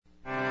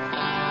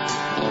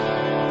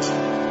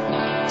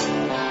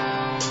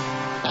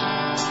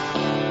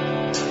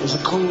There's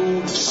a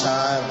code of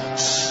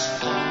silence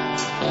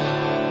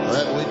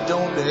that we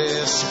don't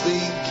dare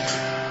speak.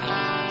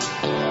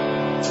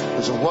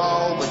 There's a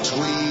wall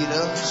between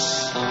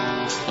us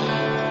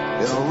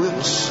and a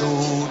river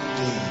so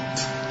deep.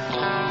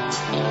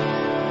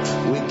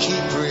 We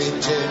keep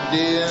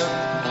pretending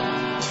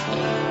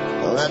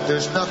that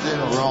there's nothing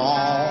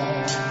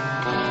wrong.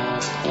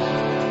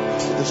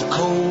 There's a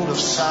code of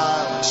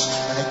silence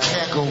and it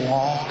can't go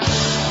on.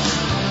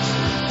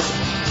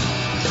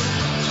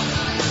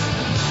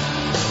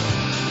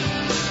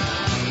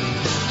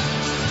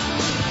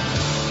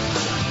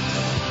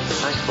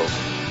 Hi folks,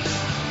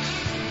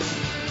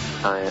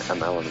 I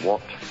am Alan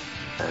Watt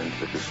and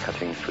this is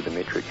Cutting Through the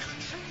Matrix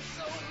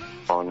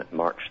on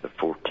March the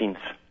 14th,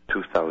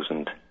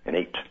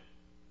 2008.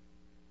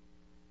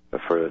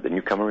 For the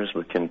newcomers,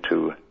 look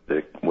into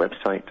the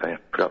website I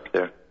have put up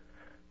there,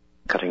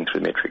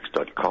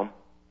 cuttingthroughthematrix.com,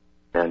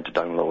 and to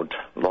download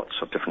lots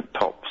of different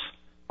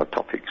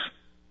topics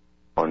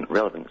on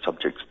relevant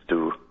subjects to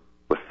do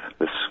with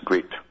this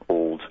great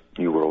old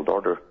New World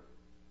Order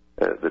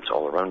that's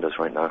all around us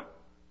right now.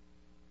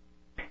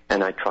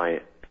 And I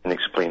try and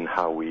explain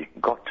how we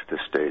got to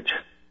this stage,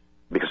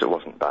 because it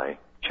wasn't by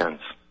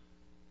chance.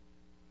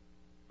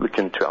 Look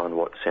into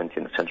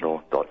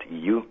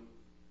alanwattsentientsentinel.eu,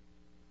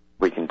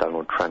 where you can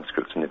download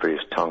transcripts in the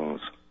various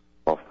tongues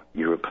of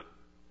Europe,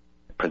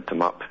 print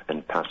them up,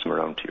 and pass them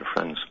around to your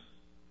friends.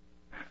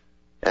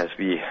 As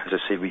I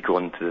say, we go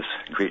into this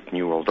great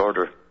New World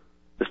Order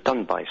that's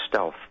done by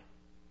stealth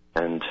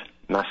and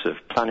massive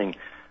planning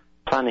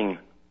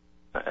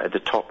at the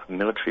top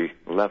military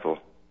level.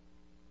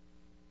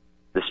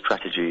 The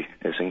strategy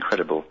is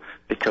incredible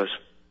because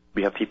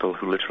we have people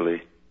who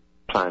literally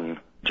plan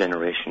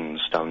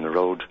generations down the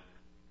road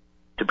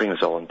to bring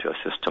us all into a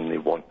system they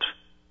want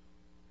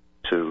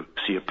to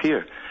see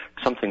appear,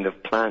 something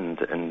they've planned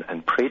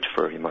and prayed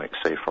for, you might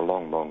say, for a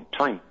long, long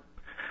time.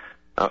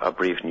 A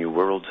brave new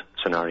world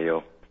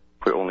scenario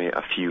where only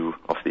a few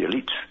of the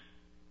elite,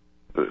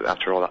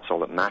 after all, that's all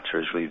that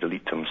matters, really, the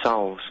elite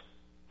themselves,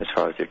 as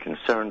far as they're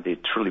concerned, they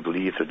truly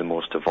believe they're the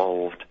most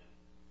evolved,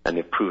 and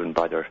they've proven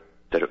by their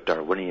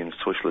Darwinian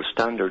socialist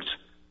standards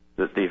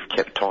that they've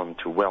kept on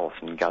to wealth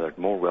and gathered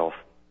more wealth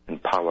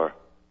and power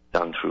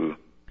down through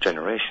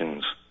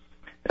generations.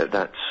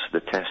 That's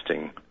the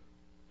testing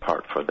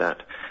part for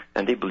that.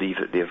 And they believe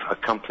that they've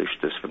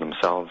accomplished this for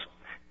themselves.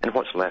 And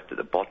what's left at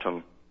the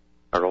bottom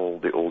are all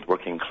the old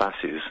working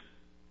classes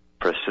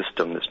for a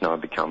system that's now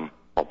become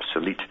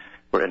obsolete.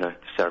 We're in a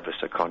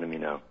service economy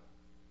now.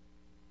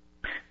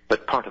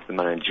 But part of the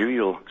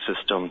managerial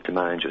system to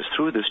manage us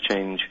through this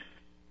change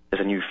is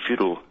a new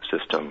feudal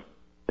system,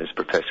 as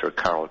Professor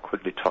Carroll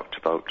Quigley talked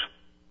about.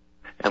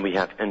 And we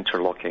have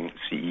interlocking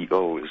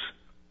CEOs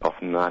of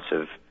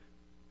massive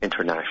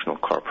international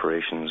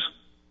corporations,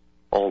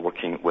 all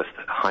working with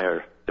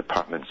higher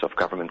departments of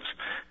governments.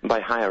 And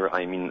by higher,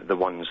 I mean the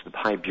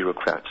high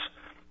bureaucrats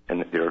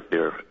and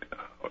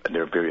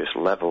their various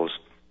levels,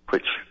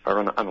 which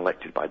are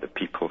unelected by the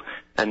people.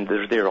 And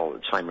they're there all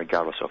the time,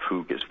 regardless of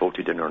who gets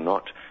voted in or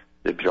not.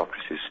 The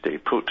bureaucracies stay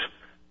put,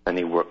 and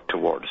they work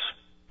towards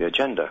the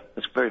agenda.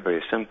 It's very,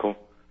 very simple.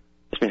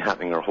 It's been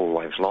happening our whole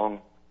lives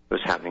long. It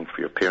was happening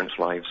for your parents'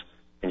 lives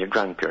and your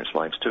grandparents'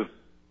 lives too.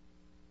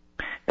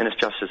 And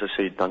it's just, as I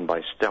say, done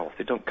by stealth.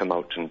 They don't come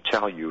out and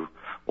tell you,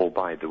 oh,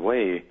 by the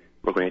way,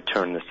 we're going to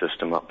turn the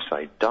system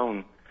upside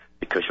down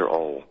because you're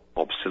all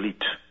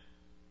obsolete.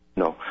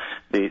 No,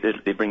 they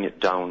bring it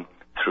down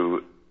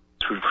through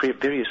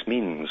various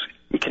means.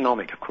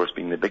 Economic, of course,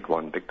 being the big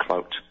one, big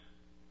clout.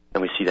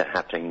 And we see that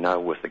happening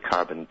now with the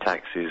carbon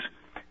taxes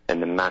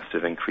and the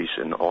massive increase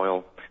in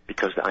oil,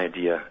 because the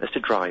idea is to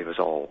drive us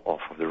all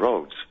off of the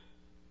roads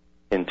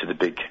into the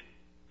big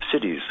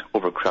cities,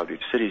 overcrowded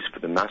cities for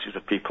the masses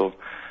of people,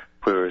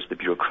 whereas the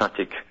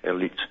bureaucratic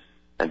elite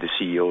and the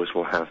CEOs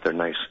will have their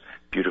nice,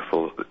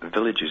 beautiful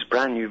villages,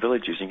 brand new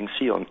villages. You can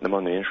see them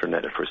on the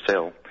internet for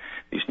sale,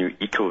 these new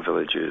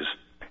eco-villages,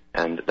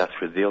 and that's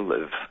where they'll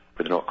live,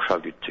 where they're not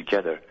crowded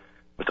together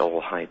with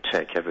all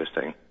high-tech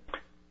everything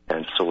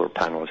and solar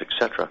panels,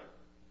 etc.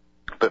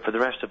 But for the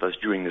rest of us,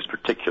 during this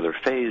particular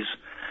phase,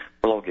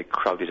 we'll all get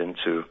crowded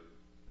into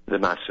the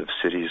massive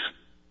cities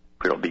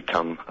where it'll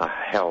become a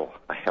hell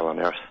on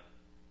earth.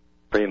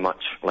 Very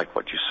much like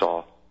what you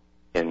saw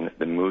in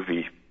the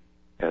movie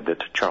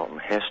that Charlton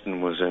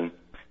Heston was in,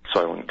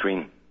 Soylent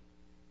Green.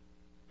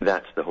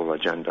 That's the whole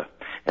agenda.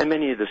 And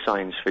many of the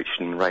science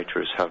fiction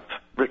writers have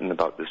written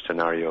about this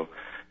scenario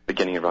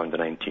beginning around the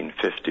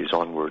 1950s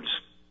onwards,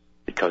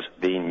 because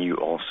they knew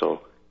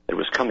also it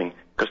was coming,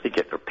 because they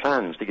get their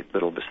plans, they get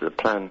little bits of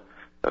the plan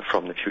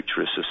from the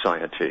futurist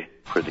society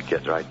where they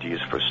get their ideas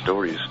for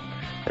stories.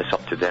 It's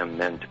up to them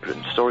then to put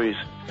in stories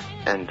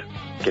and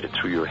get it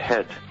through your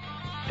head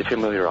to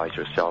familiarize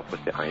yourself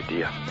with the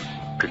idea.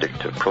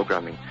 Predictive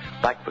programming.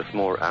 Back with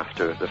more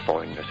after the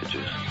following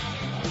messages.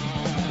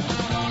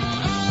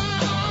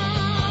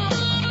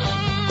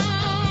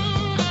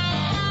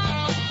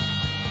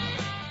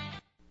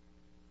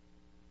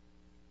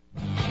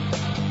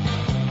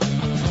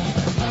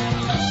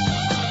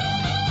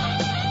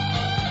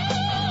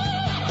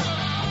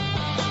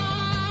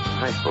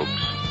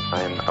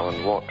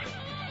 1 watt,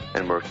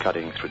 and we're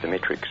cutting through the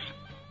matrix.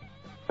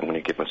 I'm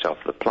going to give myself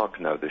the plug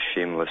now, the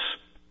shameless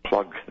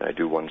plug that I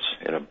do once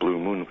in a blue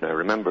moon when I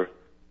remember,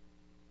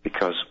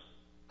 because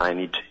I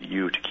need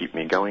you to keep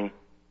me going,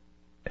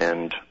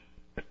 and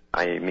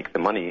I make the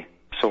money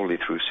solely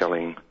through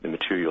selling the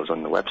materials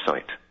on the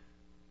website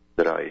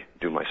that I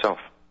do myself.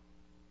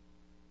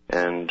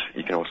 And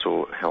you can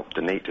also help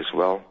donate as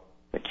well.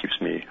 It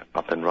keeps me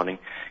up and running,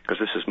 because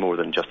this is more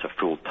than just a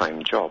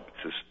full-time job.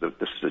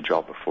 This is a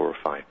job of 4 or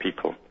 5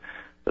 people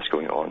that's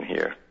going on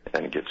here,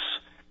 and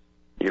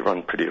you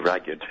run pretty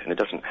ragged, and it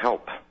doesn't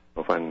help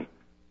when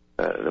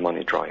the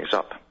money dries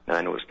up. And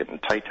I know it's getting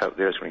tight out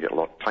there. It's going to get a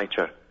lot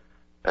tighter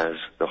as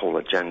the whole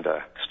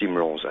agenda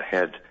steamrolls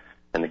ahead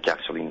and the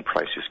gasoline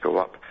prices go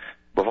up.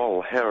 We've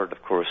all heard,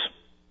 of course,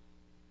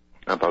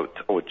 about,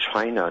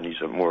 China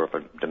needs more of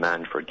a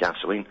demand for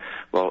gasoline.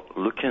 Well,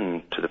 look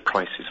into the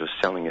prices of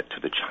selling it to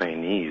the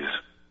Chinese.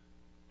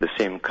 The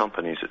same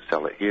companies that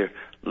sell it here,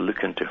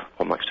 look into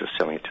how much they're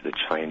selling it to the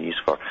Chinese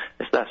for.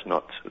 That's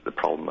not the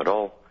problem at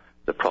all.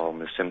 The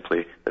problem is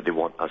simply that they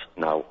want us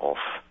now off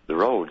the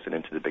roads and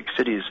into the big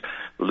cities.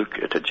 Look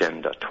at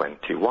Agenda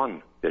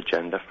 21, the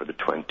agenda for the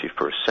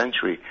 21st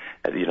century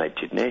at the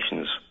United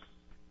Nations.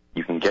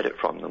 You can get it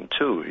from them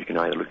too. You can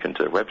either look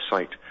into their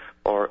website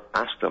or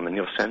ask them, and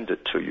they'll send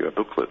it to you, a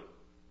booklet.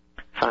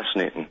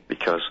 Fascinating,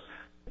 because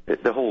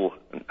the whole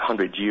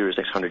 100 years,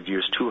 next 100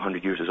 years,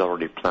 200 years is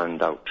already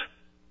planned out.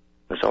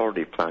 It's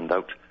already planned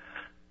out.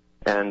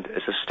 And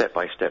it's a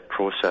step-by-step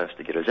process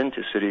to get us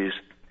into cities,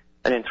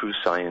 and then through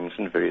science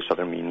and various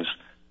other means,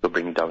 they'll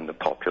bring down the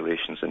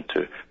populations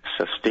into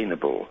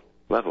sustainable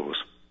levels.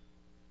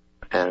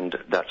 And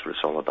that's what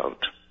it's all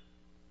about.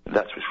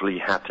 That's what's really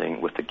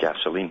happening with the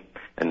gasoline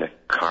and the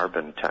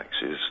carbon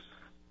taxes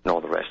and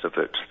all the rest of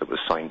it that was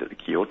signed at the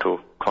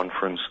Kyoto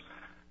conference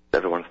that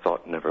everyone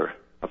thought never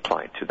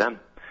applied to them.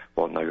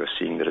 Well, now you're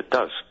seeing that it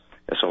does.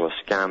 It's all a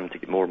scam to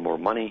get more and more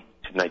money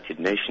to the United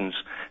Nations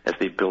as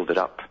they build it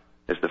up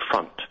as the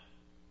front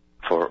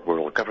for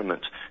world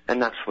government.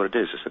 And that's what it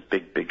is. It's a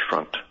big, big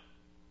front.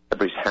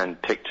 Everybody's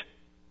hand-picked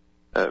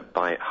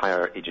by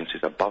higher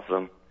agencies above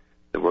them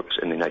that works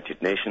in the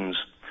United Nations.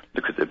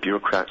 Look at the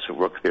bureaucrats who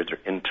work there.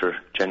 They're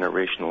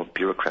intergenerational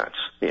bureaucrats.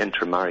 They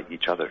intermarry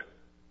each other.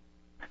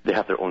 They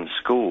have their own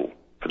school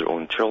for their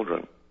own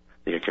children.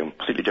 They get a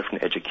completely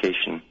different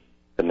education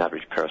than the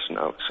average person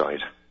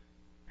outside.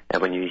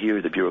 And when you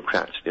hear the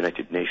bureaucrats of the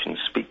United Nations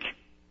speak,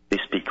 they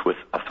speak with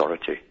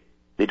authority.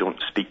 They don't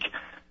speak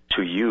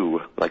to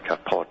you like a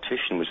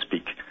politician would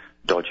speak,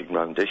 dodging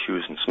around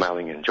issues and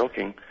smiling and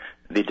joking.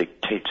 They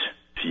dictate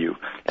to you.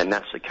 And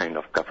that's the kind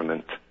of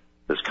government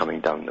that's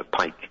coming down the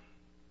pike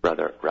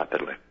rather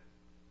rapidly.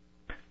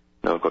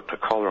 Now, I've got a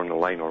caller on the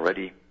line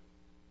already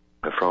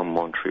from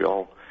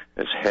Montreal.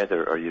 It's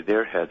Heather. Are you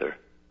there, Heather?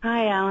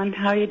 Hi, Alan.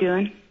 How are you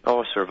doing?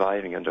 Oh,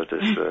 surviving under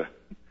this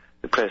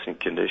the present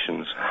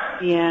conditions.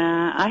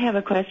 Yeah, I have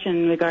a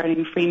question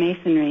regarding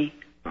Freemasonry.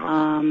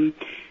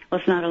 Well,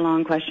 it's not a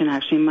long question,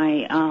 actually.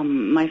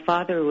 My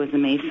father was a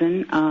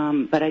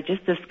Mason, but I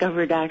just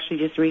discovered actually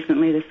just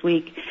recently this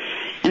week,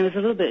 and it was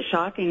a little bit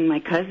shocking. My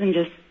cousin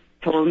just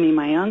told me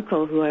my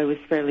uncle, who I was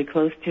fairly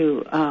close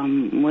to,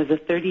 was a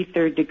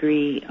 33rd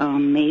degree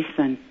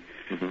Mason,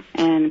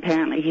 and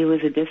apparently he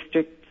was a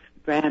district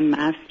Grand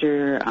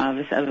Master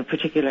of a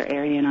particular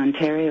area in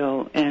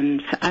Ontario,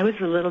 and I was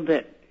a little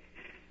bit,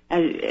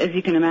 as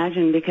you can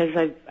imagine, because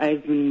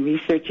I've been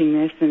researching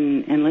this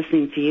and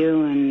listening to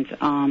you,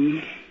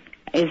 and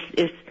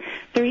is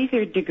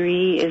 33rd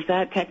degree, is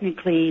that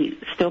technically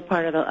still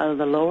part of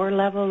the lower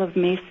level of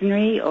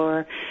Masonry,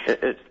 or?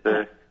 It's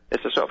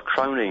a sort of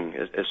crowning.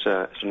 It's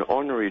an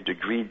honorary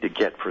degree to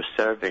get for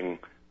serving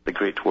the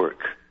great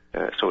work.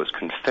 So it's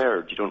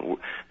conferred. You don't.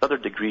 The other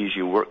degrees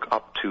you work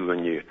up to,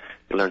 and you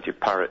learn to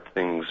parrot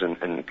things and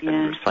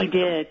recite. He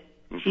did.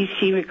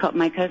 She recalled.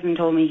 My cousin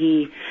told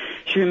me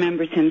she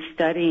remembers him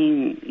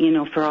studying,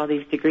 for all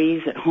these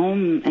degrees at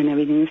home and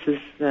everything. This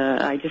is.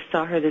 I just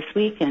saw her this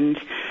week, and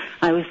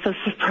I was so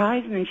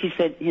surprised. And she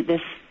said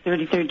this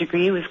 33rd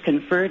degree was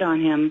conferred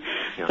on him,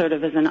 sort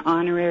of as an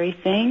honorary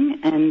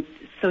thing, and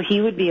so he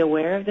would be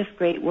aware of this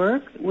great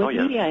work. Would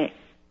he? Yeah.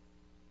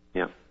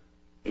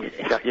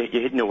 Yeah, you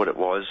didn't know what it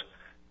was.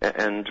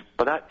 And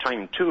by that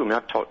time, too,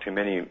 I've talked to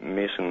many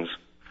Masons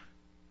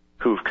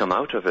who've come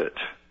out of it,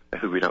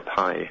 who've been up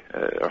high,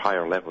 or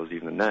higher levels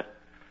even than that,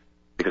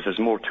 because there's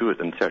more to it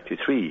than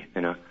 33,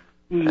 and,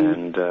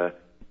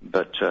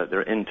 but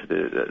they're into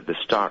the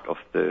start of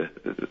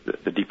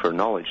the deeper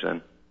knowledge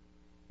then.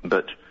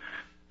 But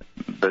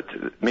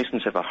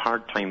Masons have a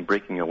hard time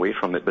breaking away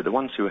from it, but the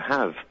ones who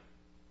have,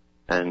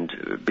 and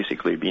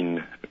basically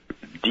been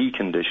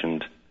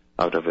deconditioned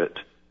out of it,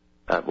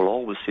 will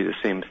always say the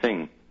same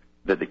thing,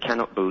 that they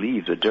cannot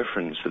believe the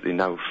difference that they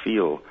now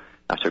feel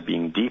after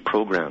being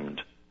deprogrammed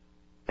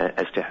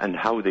and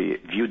how they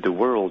viewed the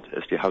world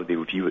as to how they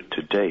view it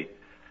today.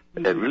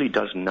 It really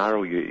does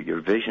narrow your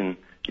vision,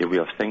 your way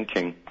of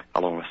thinking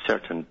along a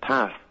certain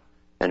path,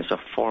 and it's a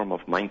form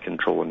of mind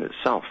control in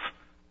itself,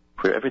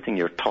 where everything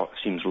you're taught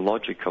seems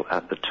logical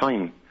at the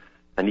time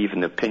and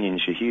even the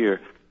opinions you hear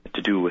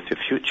to do with the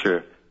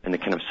future and the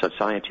kind of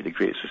society, the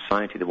great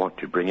society they want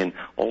to bring in,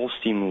 all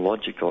seem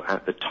logical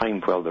at the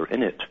time while they're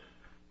in it.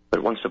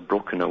 But once they've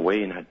broken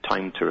away and had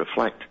time to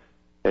reflect,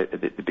 they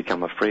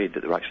become afraid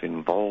that they're actually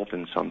involved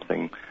in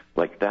something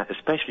like that,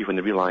 especially when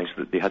they realize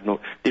that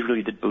they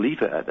really did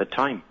believe it at the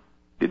time.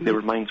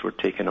 Their minds were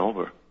taken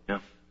over. Yeah.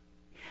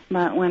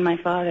 But when my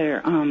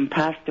father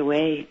passed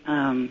away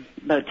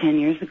about 10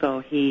 years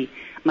ago,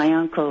 my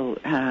uncle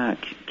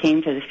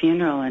came to the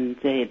funeral, and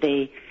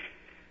they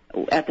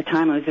at the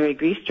time I was very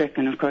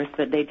grief-stricken, of course,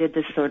 but they did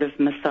this sort of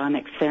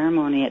Masonic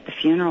ceremony at the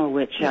funeral,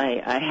 which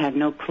I had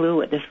no clue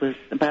what this was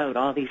about.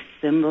 All these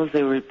symbols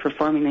they were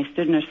performing, they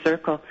stood in a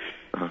circle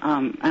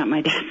at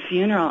my dad's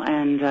funeral,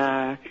 and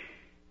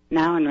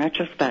now in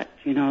retrospect,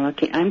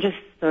 I'm just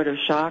sort of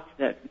shocked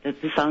that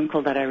this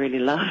uncle that I really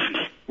loved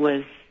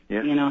was,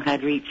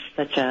 had reached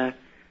such a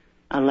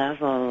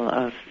level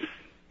of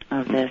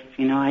this.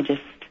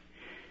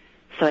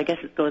 So I guess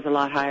it goes a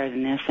lot higher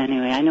than this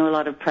anyway. I know a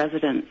lot of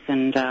presidents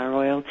and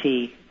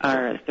royalty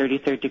are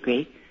 33rd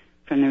degree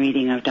from the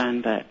reading I've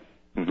done, but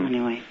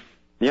anyway.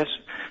 Yes,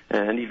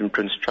 and even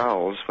Prince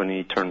Charles, when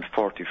he turned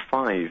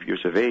 45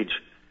 years of age,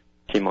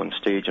 came on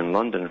stage in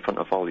London in front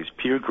of all his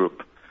peer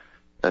group,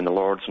 and the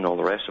lords and all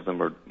the rest of them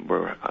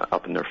were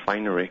up in their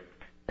finery,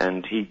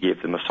 and he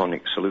gave the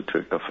Masonic salute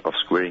of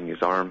squaring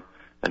his arm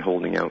and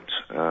holding out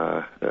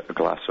a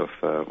glass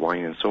of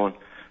wine and so on.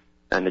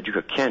 And the Duke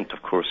of Kent,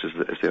 of course, is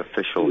the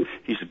official.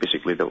 He's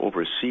basically the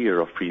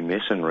overseer of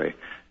Freemasonry.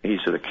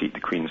 He's the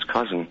Queen's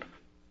cousin.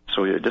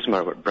 So it doesn't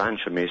matter what branch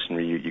of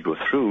Masonry you go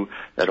through,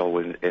 it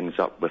always ends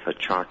up with a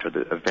charter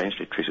that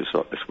eventually traces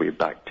its way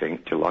back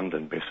to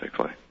London,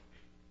 basically.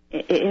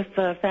 If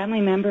a family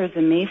member is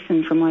a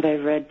Mason, from what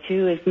I've read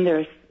too, isn't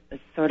there a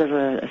sort of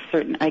a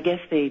certain, I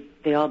guess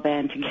they all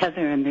band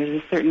together, and there's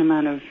a certain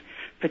amount of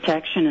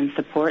protection and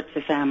support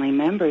to family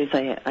members,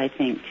 I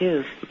think,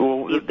 too.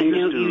 Well, they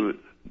used to...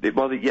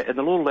 in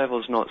the lower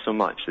levels, not so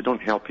much. They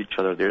don't help each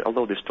other,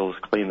 although they still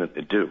claim that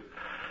they do.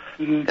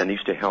 And they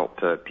used to help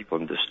people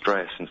in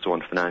distress and so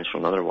on, financial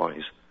and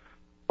otherwise,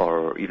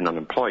 or even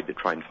unemployed. They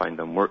try and find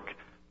them work.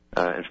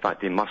 In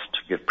fact, they must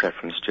give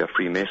preference to a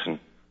Freemason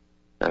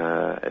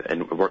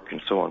and work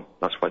and so on.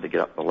 That's why they get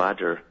up the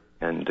ladder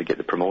and they get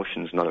the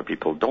promotions, and other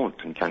people don't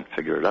and can't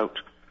figure it out.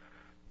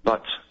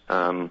 But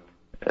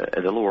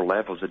at the lower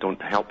levels, they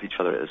don't help each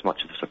other as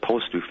much as they're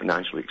supposed to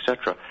financially,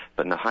 etc.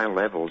 But in the higher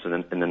levels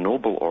and in the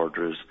noble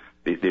orders,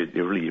 they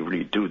really,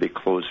 really do. They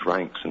close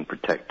ranks and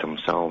protect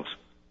themselves.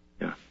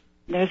 Yeah.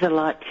 There's a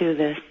lot to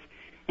this.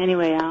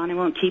 Anyway, Alan, I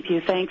won't keep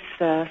you. Thanks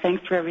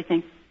for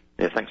everything.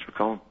 Yeah, thanks for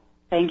calling.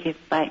 Thank you.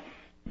 Bye.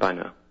 Bye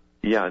now.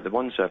 Yeah, the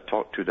ones I've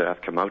talked to that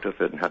have come out of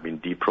it and have been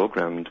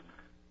deprogrammed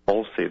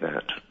all say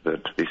that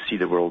they see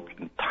the world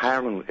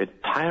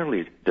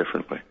entirely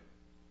differently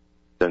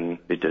than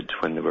they did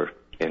when they were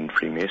in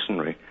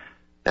Freemasonry.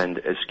 And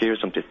it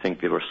scares them to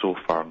think they were so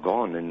far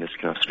gone in this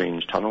kind of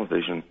strange tunnel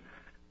vision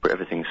where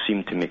everything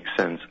seemed to make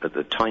sense at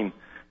the time.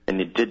 And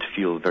they did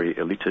feel very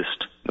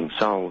elitist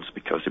themselves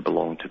because they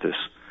belonged to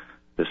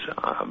this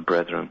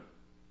brethren.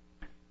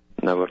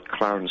 Now at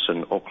Clarence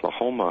in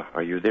Oklahoma,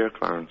 are you there,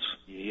 Clarence?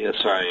 Yes,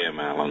 I am,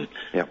 Alan.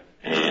 Yeah.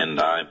 And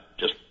I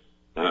just,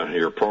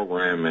 your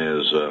program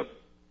is,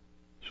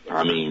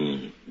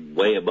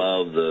 way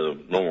above the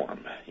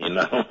norm,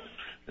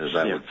 as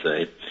I would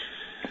say.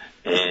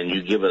 And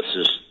you give us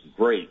this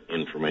great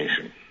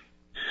information.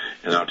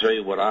 And I'll tell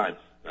you what I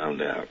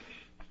found out.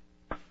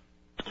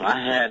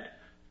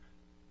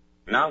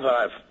 Now that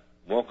I've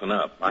woken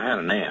up, I had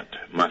an aunt,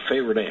 my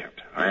favorite aunt.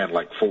 I had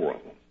like 4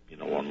 of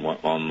them,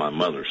 on my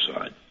mother's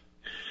side.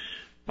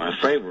 My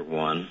favorite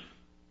one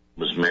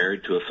was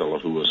married to a fellow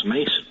who was a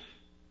Mason.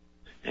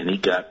 And he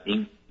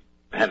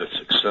had a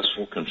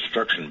successful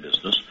construction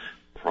business,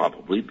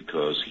 probably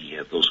because he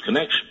had those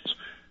connections.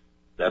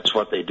 That's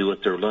what they do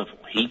at their level.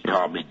 He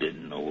probably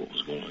didn't know what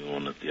was going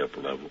on at the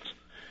upper levels.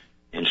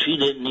 And she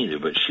didn't either,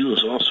 but she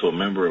was also a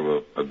member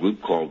of a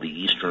group called the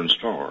Eastern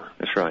Star.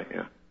 That's right,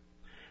 yeah.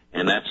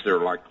 And that's their,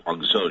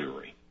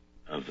 auxiliary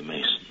of the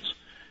Masons.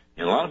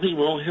 And a lot of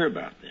people don't hear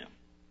about them.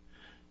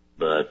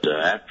 But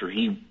after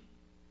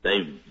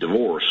they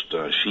divorced,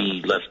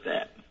 she left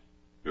that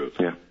group.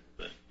 Yeah.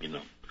 But,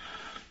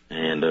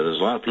 and there's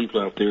a lot of people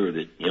out there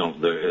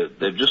that,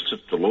 they're just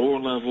at the lower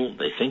level.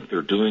 They think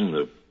they're doing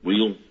the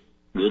real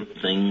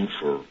good thing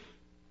for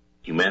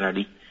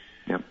humanity.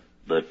 Yep.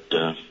 But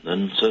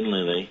then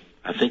suddenly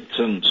I think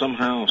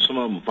somehow some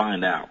of them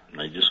find out. And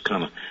they just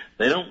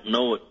they don't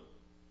know it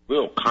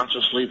real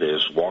consciously. They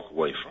just walk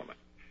away from it.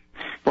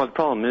 Well, the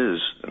problem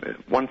is,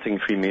 one thing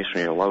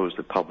Freemasonry allows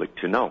the public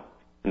to know,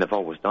 and they've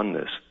always done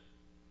this,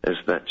 is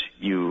that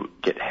you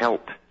get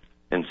help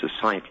in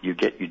society. You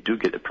do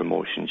get the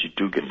promotions. You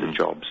do get the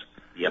jobs.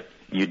 Yep.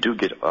 You do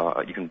get,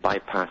 you can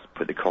bypass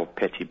what they call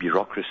petty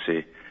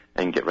bureaucracy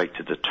and get right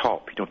to the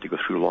top. You don't have to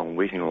go through long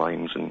waiting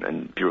lines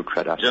and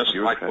bureaucrat after Just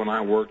bureaucrat. like when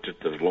I worked at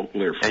the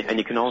local Air Force. And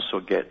you can also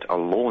get a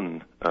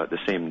loan the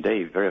same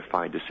day,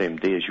 verified the same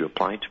day as you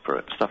applied for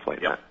it, stuff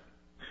like that.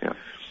 Yeah.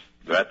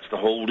 That's the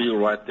whole deal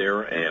right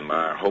there, and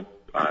I hope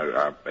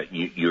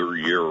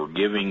you're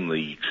giving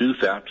the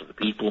truth out to the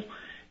people,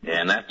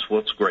 and that's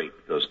what's great,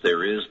 because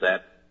there is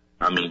that.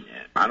 I mean,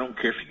 I don't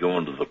care if you go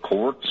into the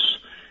courts,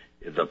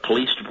 the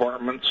police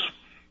departments.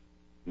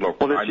 Look,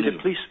 well, the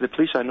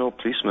police, I know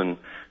policemen,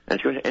 and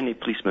if you go to any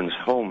policemen's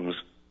homes,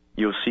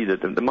 you'll see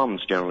that the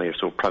mums generally are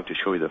so proud to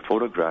show you the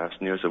photographs,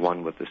 and there's the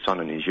one with the son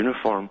in his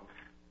uniform,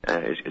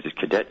 his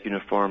cadet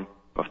uniform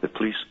of the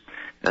police,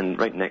 and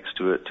right next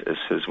to it is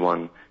his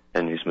one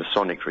in his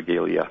Masonic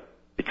regalia,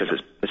 because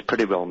it's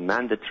pretty well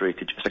mandatory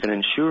to, it's like an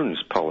insurance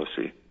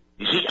policy.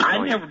 You see, I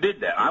never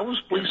did that. I was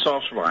a police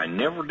officer, but I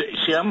never did.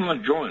 See, I'm a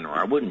joiner.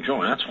 I wouldn't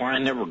join. That's why I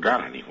never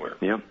got anywhere.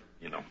 Yeah.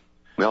 You know.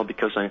 Well,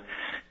 because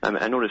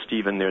I noticed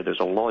even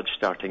there's a lodge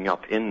starting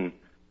up in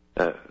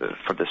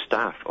for the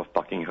staff of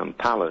Buckingham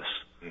Palace,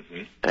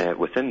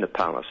 within the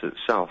palace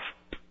itself,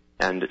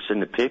 and it's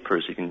in the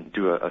papers. You can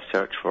do a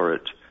search for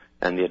it,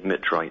 and they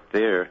admit right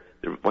there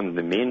one of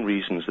the main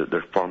reasons that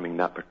they're forming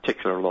that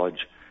particular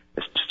lodge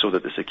is so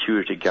that the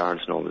security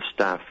guards and all the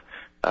staff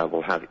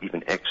will have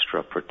even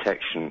extra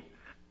protection.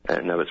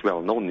 Now, it's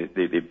well known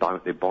they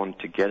bond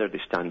together,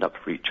 they stand up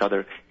for each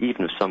other,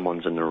 even if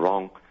someone's in the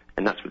wrong,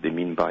 and that's what they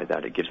mean by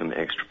that. It gives them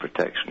extra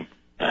protection.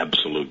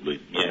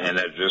 Absolutely. Yeah, and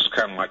that's just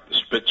kind of like the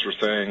Spitzer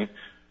thing.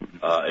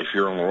 If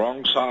you're on the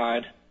wrong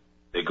side,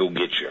 they go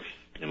get you.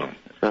 You know.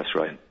 That's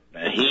right.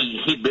 And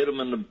he bit him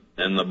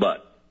in the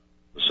butt,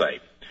 to say.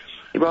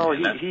 Well,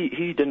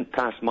 he didn't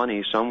pass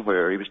money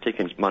somewhere. He was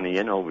taking money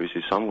in,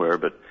 obviously, somewhere,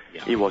 but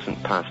he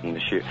wasn't passing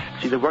the share.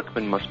 See, the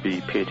workman must be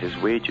paid his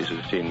wages, as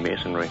they say in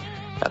masonry.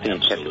 I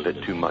think he kept a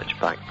bit too much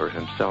back for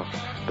himself.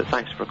 But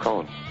thanks for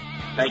calling.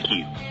 Thank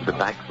you. We'll be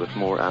back with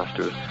more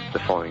after the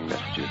following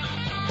messages.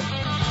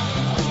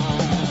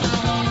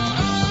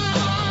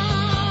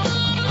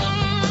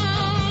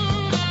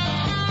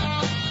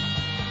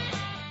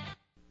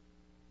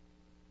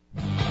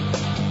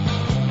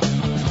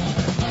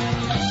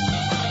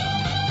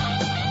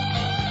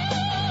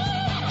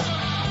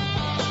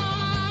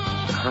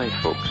 Hi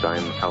folks,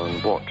 I'm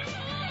Alan Watt,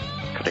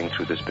 cutting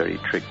through this very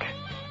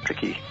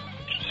tricky,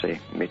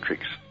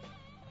 matrix.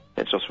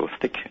 It's also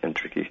thick and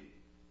tricky,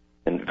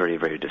 and very,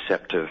 very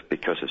deceptive,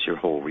 because it's your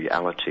whole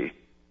reality.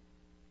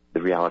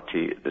 The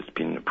reality that's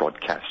been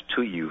broadcast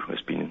to you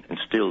has been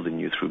instilled in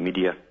you through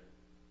media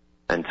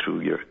and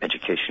through your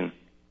education.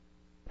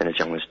 And as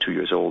young as 2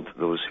 years old,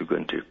 those who go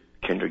into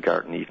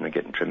kindergarten even are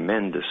getting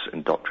tremendous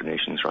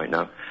indoctrinations right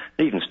now.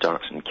 It even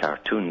starts in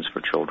cartoons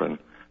for children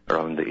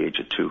around the age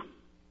of 2.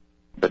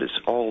 But it's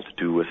all to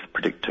do with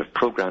predictive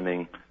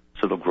programming,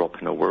 so they'll grow up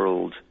in a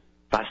world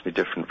vastly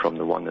different from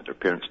the one that their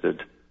parents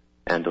did,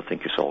 and they'll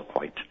think it's all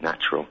quite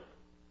natural.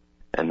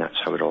 And that's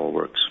how it all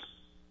works.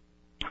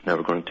 Now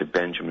we're going to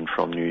Benjamin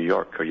from New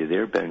York. Are you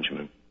there,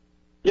 Benjamin?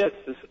 Yes,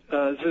 this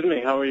is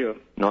me. How are you?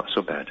 Not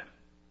so bad.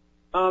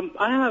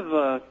 I have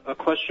a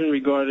question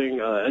regarding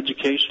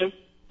education.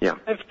 Yeah.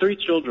 I have 3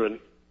 children,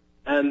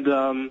 and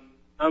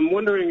I'm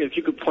wondering if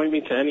you could point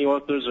me to any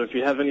authors, or if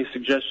you have any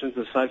suggestions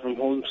aside from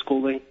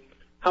homeschooling,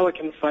 how I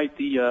can fight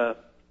the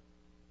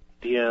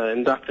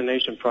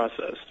indoctrination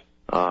process.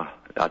 I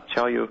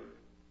tell you,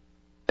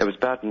 it was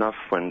bad enough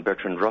when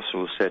Bertrand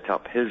Russell set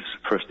up his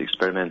first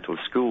experimental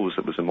schools.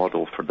 It was a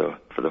model for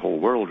the whole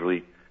world,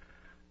 really.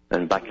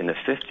 And back in the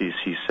 50s,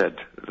 he said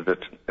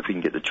that if we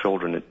can get the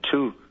children at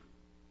 2,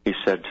 he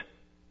said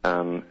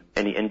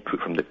any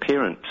input from the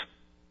parent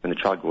when the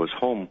child goes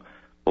home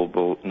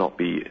will not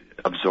be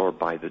absorbed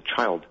by the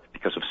child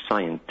because of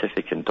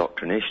scientific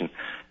indoctrination.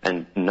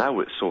 And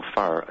now it's so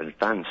far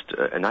advanced,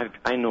 and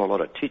I know a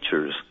lot of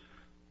teachers.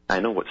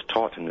 I know what's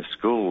taught in the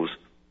schools,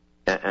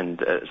 and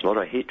there's a lot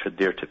of hatred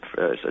there.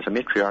 It's a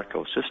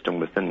matriarchal system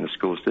within the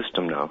school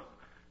system now.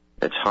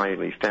 It's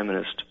highly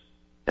feminist,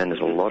 and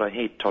there's a lot of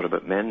hate taught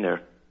about men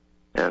there.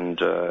 And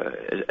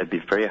it'd be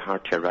very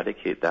hard to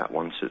eradicate that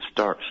once it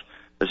starts.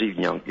 There's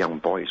even young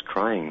boys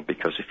crying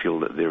because they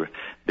feel that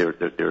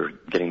they're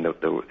getting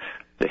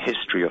the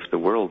history of the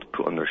world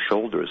put on their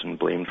shoulders and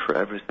blamed for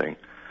everything.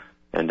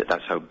 And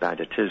that's how bad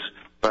it is.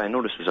 But I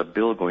notice there's a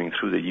bill going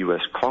through the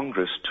U.S.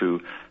 Congress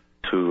to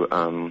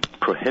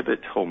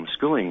prohibit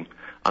homeschooling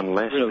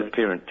unless the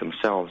parent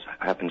themselves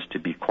happens to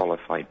be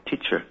qualified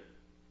teacher.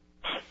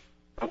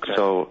 Okay.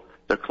 So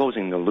they're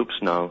closing the loops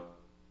now.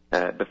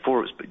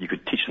 Before you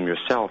could teach them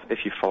yourself if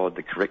you followed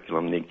the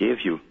curriculum they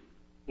gave you.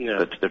 Yeah.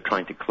 But they're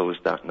trying to close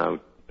that now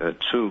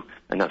too,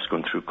 and that's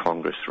going through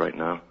Congress right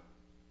now.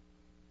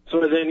 So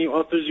are there any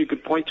authors you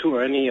could point to,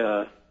 or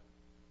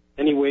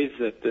any ways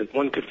that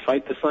one could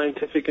fight the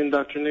scientific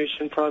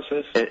indoctrination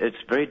process? It's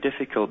very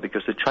difficult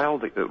because the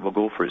child will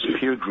go for his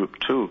peer group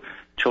too.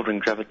 Children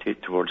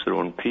gravitate towards their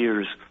own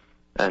peers,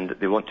 and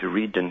they want to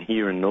read and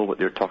hear and know what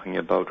they're talking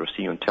about or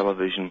see on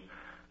television,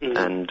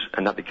 and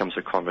that becomes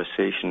a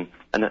conversation,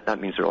 and that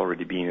means they're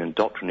already being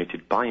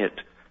indoctrinated by it.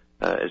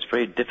 It's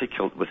very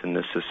difficult within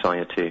this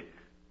society,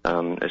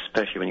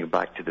 especially when you go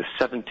back to the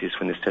 70s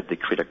when they said they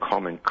create a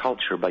common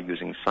culture by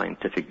using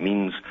scientific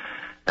means,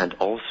 and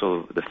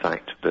also the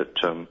fact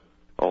that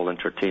all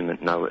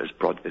entertainment now is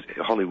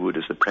Hollywood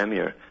is the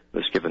premier,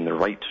 was given the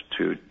right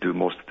to do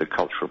most of the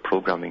cultural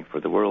programming for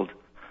the world.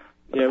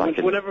 Yeah,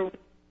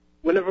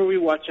 whenever we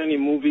watch any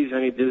movies,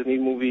 any Disney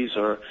movies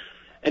or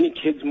any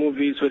kids'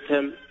 movies with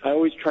him, I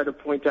always try to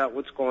point out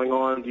what's going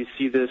on. Do you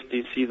see this? Do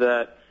you see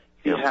that?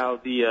 See how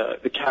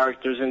the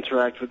characters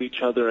interact with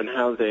each other and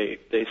how they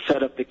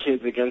set up the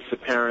kids against the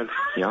parents.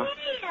 Yeah.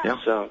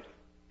 So,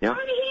 yeah.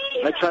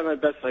 I try my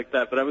best like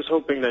that, but I was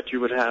hoping that you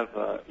would have,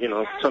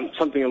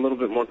 something a little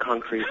bit more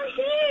concrete.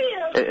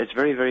 It's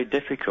very, very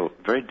difficult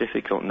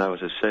now,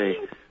 as I say.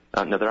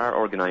 Now, there are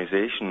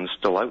organizations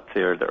still out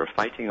there that are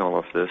fighting all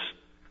of this,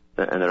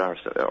 and there are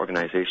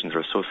organizations or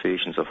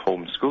associations of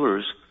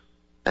homeschoolers,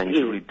 and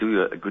usually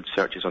do good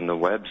searches on the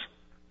web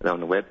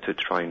to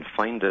try and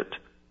find it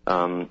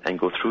and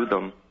go through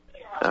them.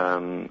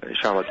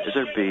 Charlotte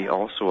Iserby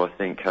also, I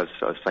think, has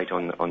a site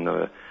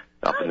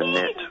up in the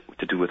net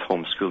to do with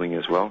homeschooling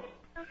as well.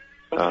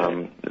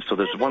 Okay. So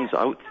there's ones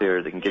out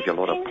there that can give you a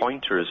lot of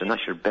pointers, and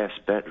that's your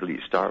best bet really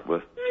to start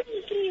with.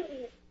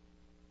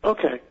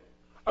 Okay.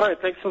 All right,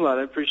 thanks a lot.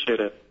 I appreciate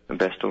it. And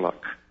best of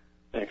luck.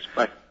 Thanks.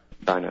 Bye.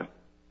 Bye now.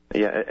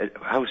 Yeah,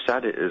 how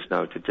sad it is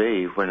now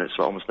today when it's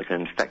almost like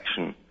an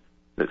infection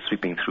that's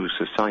sweeping through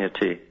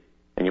society,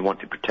 and you want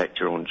to protect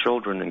your own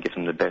children and give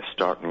them the best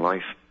start in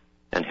life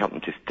and help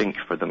them to think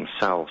for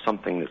themselves,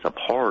 something that's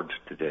abhorred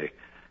today.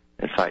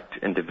 In fact,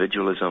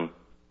 individualism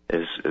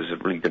is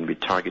really going to be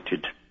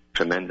targeted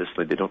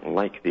tremendously. They don't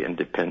like the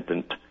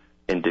independent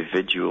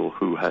individual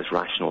who has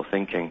rational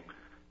thinking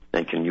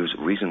and can use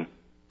reason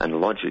and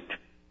logic,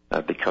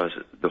 because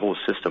the whole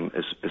system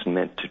is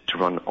meant to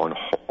run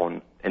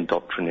on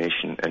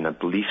indoctrination and a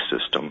belief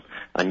system,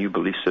 a new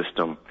belief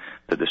system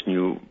that this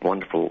new,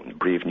 wonderful,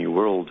 brave new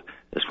world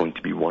is going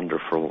to be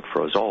wonderful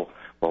for us all.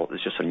 Well,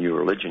 it's just a new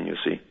religion, you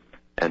see,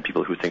 and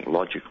people who think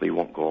logically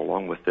won't go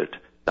along with it.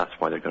 That's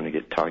why they're going to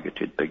get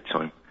targeted big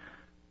time.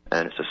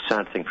 And it's a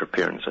sad thing for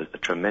parents, a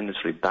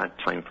tremendously bad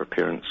time for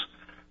parents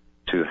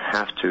to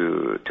have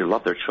to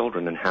love their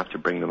children and have to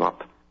bring them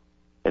up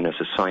in a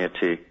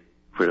society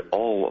where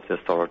all of the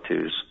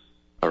authorities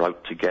are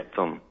out to get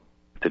them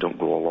if they don't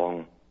go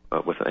along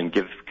with it and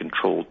give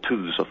control to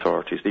those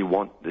authorities. They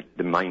want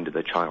the mind of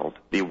the child.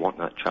 They want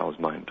that child's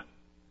mind.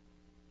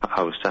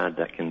 How sad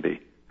that can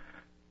be.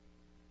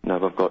 Now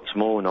we've got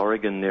Mo in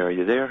Oregon there. Are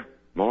you there,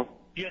 Mo?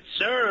 Yes,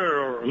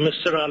 sir,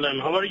 Mr. Allen.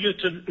 How are you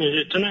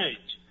tonight?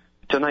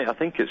 Tonight, I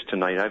think it's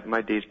tonight.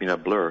 My day's been a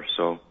blur,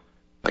 so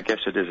I guess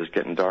it is. It's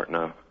getting dark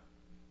now.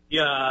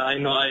 Yeah, I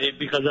know.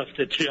 Because of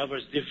the 3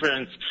 hours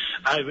difference,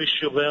 I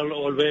wish you well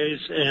always.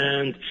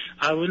 And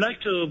I would like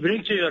to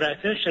bring to your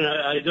attention,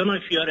 I don't know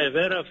if you are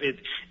aware of it,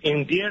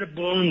 in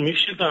Dearborn,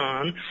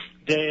 Michigan,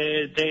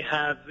 they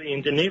have,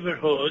 in the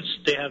neighborhoods,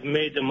 they have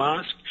made a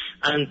mosque,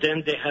 and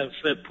then they have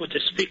put the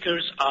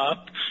speakers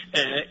up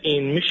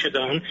in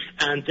Michigan,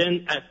 and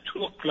then at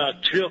 2 o'clock,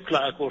 3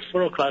 o'clock, or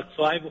 4 o'clock,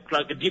 5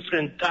 o'clock, at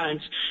different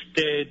times,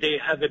 they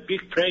have a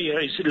big prayer.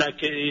 It's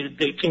like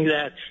they think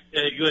that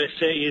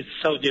USA is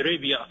Saudi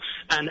Arabia,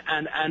 and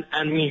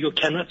I mean, you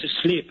cannot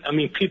sleep. I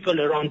mean,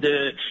 people around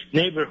the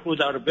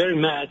neighborhood are very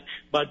mad,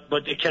 but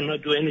they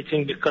cannot do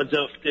anything because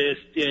of this.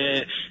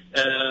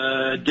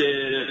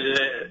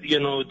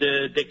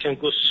 They can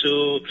go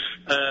sue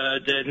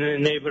the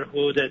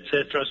neighborhood,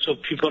 etc. So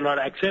people are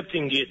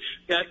accepting it.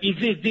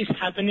 Is this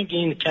happening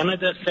in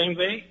Canada same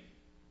way?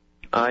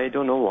 I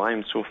don't know.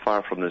 I'm so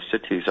far from the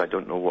cities. I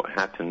don't know what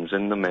happens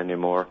in them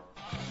anymore.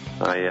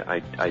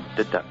 I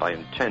did that by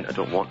intent. I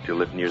don't want to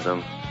live near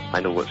them. I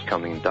know what's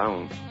coming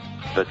down,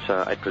 but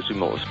I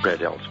presume it will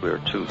spread elsewhere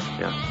too.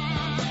 Yeah.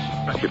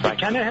 I'll be back.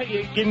 Can I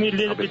give me a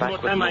little bit more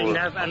time? I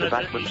have I'll be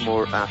back with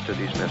more after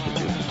these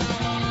messages.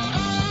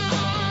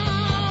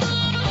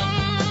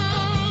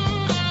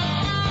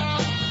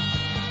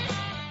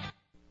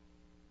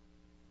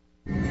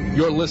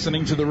 You're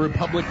listening to the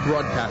Republic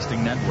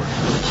Broadcasting Network,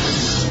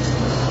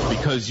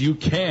 because you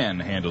can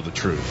handle the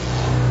truth.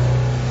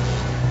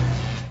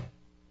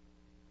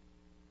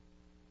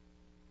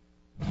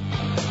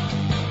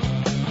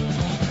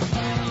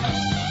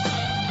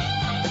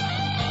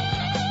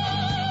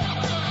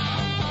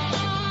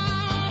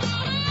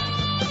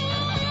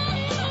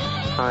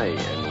 Hi,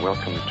 and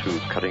welcome to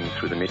Cutting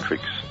Through the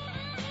Matrix,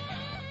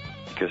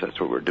 because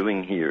that's what we're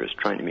doing here, is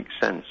trying to make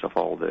sense of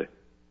all the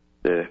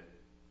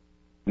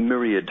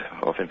myriad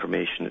of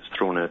information that's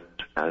thrown at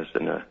us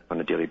on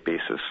a daily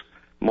basis,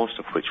 most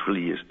of which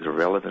really is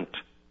irrelevant.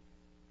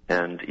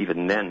 And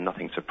even then,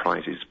 nothing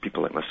surprises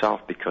people like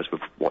myself, because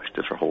we've watched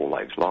this our whole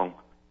lives long.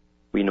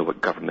 We know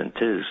what government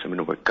is, and we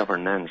know what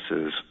governance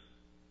is,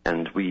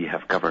 and we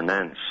have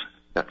governance.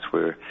 That's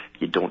where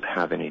you don't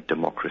have any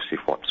democracy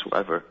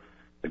whatsoever.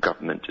 The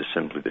government is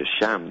simply the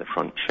sham, the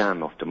front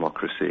sham of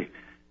democracy.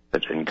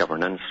 That's in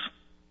governance.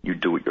 You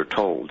do what you're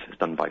told. It's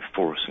done by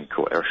force and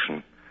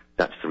coercion.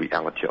 That's the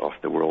reality of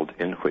the world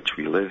in which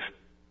we live,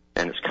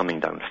 and it's coming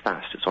down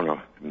fast. It's on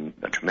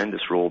a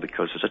tremendous roll,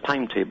 because there's a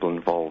timetable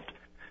involved,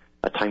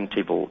 a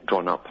timetable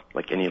drawn up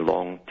like any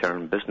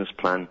long-term business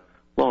plan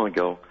long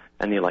ago,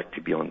 and they like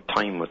to be on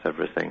time with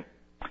everything.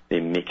 They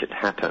make it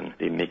happen.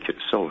 They make it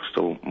so.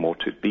 So more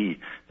to be,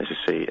 as I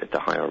say, at the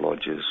higher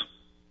lodges.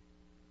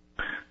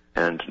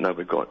 And now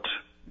we've got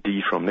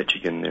Dee from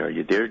Michigan there. Are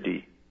you there,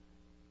 Dee?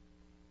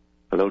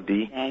 Hello,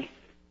 Dee? Hey.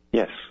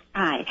 Yes.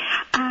 Hi.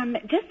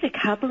 Just a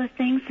couple of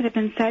things that have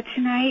been said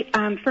tonight.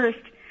 First,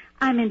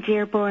 I'm in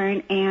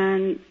Dearborn,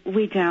 and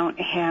we don't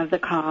have the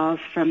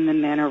calls from the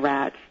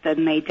minarets,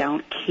 and they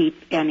don't keep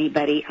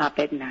anybody up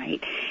at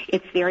night.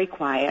 It's very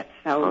quiet,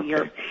 so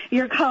Okay.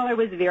 your caller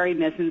was very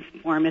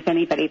misinformed if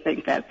anybody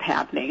thinks that's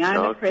happening.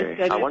 I'm a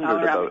Christian. I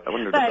wondered about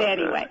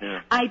anyway, that.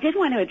 Yeah. I did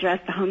want to address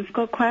the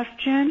homeschool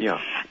question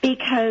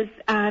because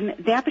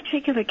that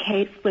particular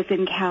case was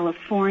in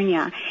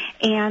California,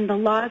 and the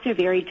laws are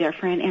very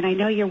different, and I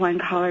know your one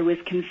caller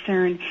was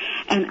concerned,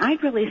 and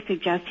I'd really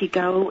suggest you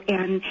go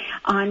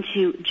onto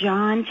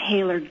John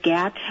Taylor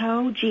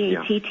Gatto,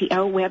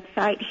 Gatto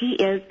website. He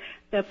is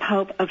the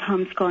Pope of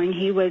homeschooling.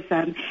 He was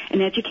an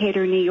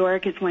educator in New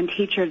York, is one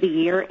Teacher of the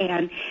Year,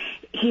 and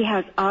he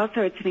has all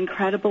sorts of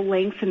incredible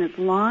links, and as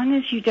long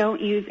as you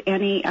don't use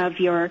any of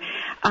your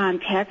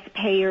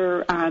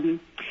taxpayer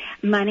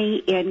money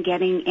in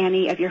getting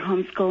any of your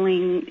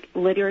homeschooling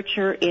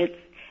literature, it's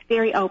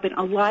very open.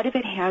 A lot of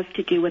it has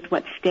to do with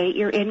what state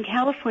you're in.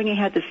 California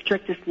had the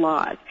strictest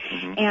laws,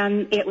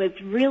 and it was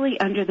really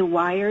under the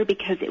wire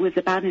because it was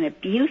about an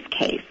abuse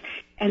case,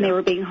 and they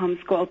were being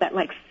homeschooled. But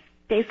like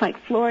states like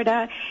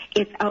Florida,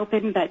 it's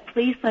open, but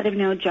please let him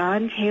know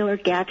John Taylor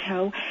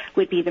Gatto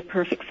would be the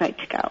perfect site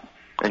to go.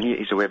 And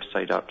he's a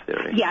website up there,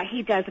 right? Yeah,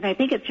 he does, and I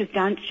think it's just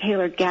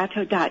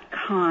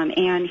JohnTaylorGatto.com,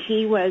 and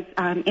he was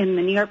in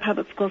the New York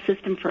public school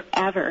system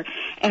forever,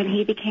 and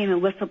he became a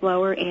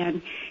whistleblower,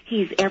 and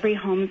he's every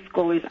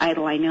homeschooler's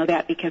idol. I know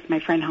that because my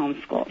friend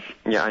homeschools.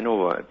 Yeah, I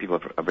know people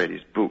have read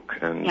his book.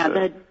 And,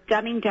 The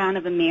Dumbing Down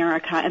of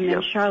America, and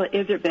then Charlotte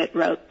Iserbyt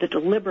wrote The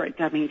Deliberate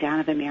Dumbing Down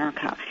of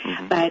America.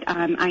 But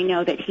I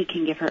know that he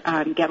can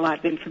get a lot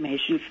of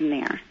information from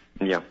there.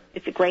 Yeah.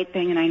 It's a great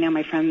thing, and I know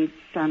my friend's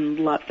son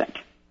loves it.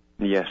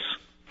 Yes.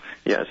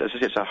 Yes, as I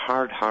say, it's a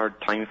hard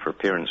time for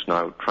parents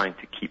now trying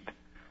to keep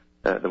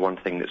the one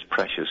thing that's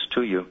precious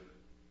to you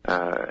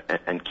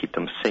and keep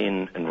them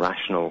sane and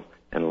rational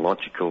and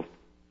logical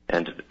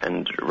and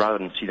rather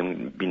than see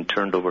them being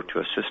turned over to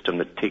a system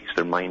that takes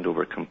their mind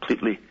over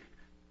completely.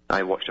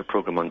 I watched a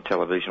program on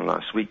television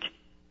last week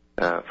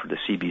for the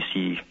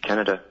CBC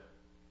Canada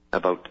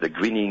about the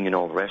greening and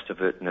all the rest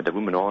of it, and had a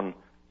woman on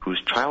whose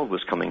child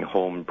was coming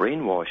home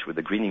brainwashed with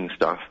the greening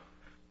stuff.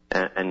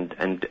 And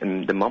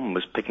the mum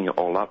was picking it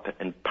all up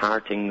and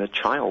parroting the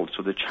child.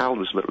 So the child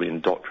was literally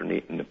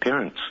indoctrinating the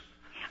parents.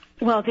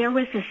 Well, there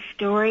was a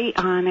story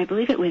on, I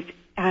believe it was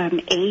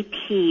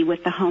AP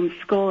with the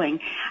homeschooling.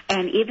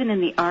 And even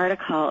in the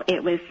article,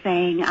 it was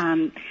saying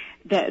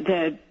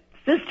the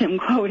system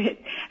quoted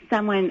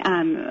someone,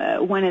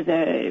 one of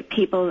the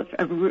people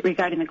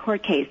regarding the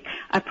court case,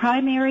 a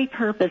primary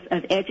purpose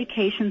of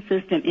education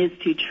system is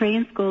to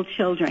train school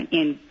children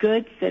in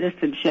good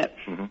citizenship,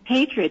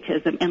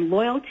 patriotism, and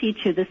loyalty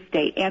to the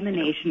state and the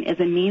nation as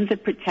a means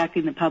of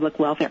protecting the public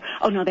welfare.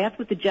 Oh, no, that's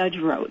what the judge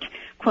wrote,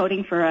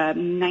 quoting for a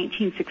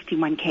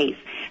 1961 case.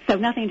 So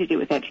nothing to do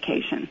with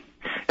education.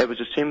 It was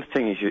the same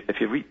thing. If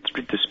you read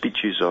the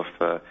speeches of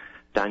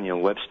Daniel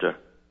Webster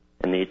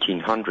in the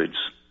 1800s,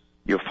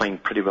 you'll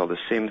find pretty well the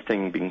same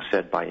thing being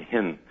said by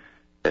him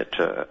at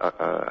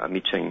a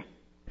meeting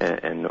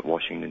in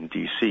Washington,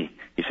 D.C.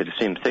 He said the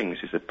same thing. He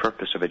says the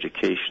purpose of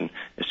education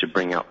is to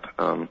bring up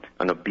an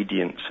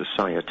obedient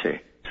society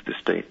to the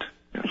state.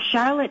 Yeah.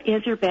 Charlotte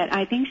Iserbyt,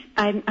 I think,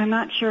 I'm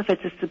not sure if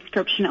it's a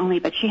subscription only,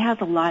 but she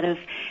has a lot of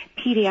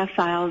PDF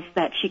files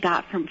that she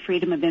got from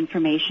Freedom of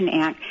Information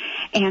Act.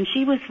 And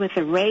she was with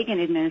the Reagan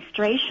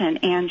administration,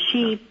 and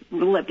she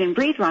lived and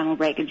breathed Ronald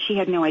Reagan. She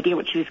had no idea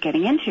what she was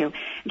getting into.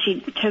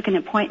 She took an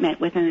appointment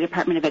within the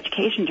Department of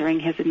Education during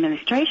his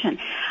administration.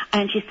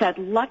 And she said,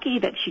 lucky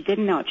that she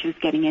didn't know what she was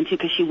getting into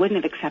because she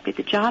wouldn't have accepted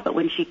the job. But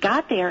when she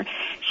got there,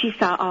 she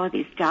saw all of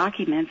these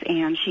documents,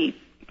 and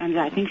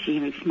I think she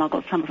even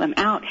smuggled some of them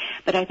out.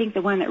 But I think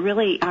the one that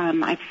really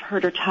I've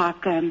heard her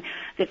talk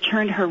that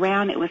turned her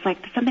around, it was like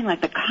something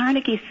like the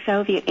Carnegie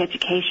Soviet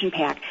Education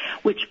Pact,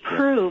 which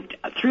proved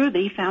through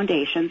the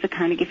foundations, the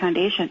Carnegie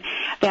Foundation,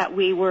 that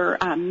we were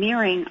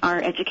mirroring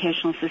our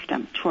educational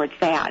system towards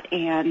that.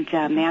 And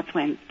that's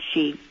when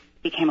she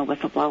became a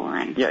whistleblower.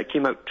 And yeah, it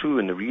came out too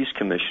in the Reece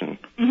Commission.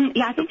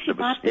 Yeah, I think she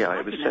bought the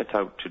document. It was set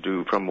out to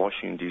do from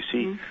Washington,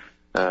 D.C.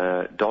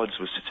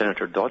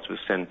 Senator Dodds was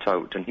sent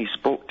out, and he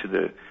spoke to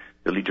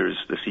the leaders,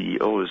 the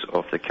CEOs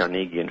of the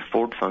Carnegie and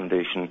Ford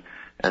Foundation,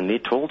 and they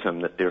told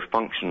him that their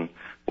function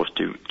was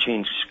to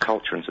change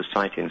culture and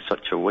society in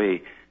such a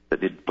way that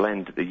they'd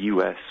blend the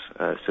U.S.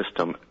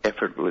 System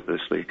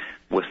effortlessly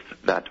with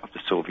that of the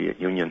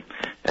Soviet Union.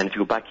 And if you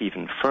go back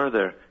even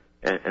further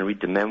and read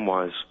the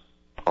memoirs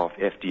of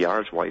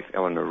FDR's wife,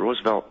 Eleanor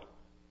Roosevelt,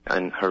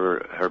 and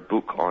her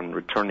book on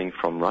returning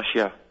from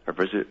Russia, her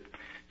visit,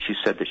 she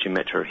said that she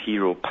met her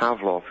hero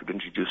Pavlov, who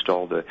introduced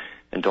all the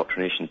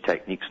indoctrination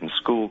techniques in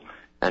school,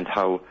 and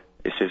how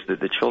it says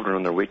that the children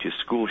on their way to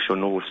school show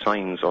no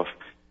signs of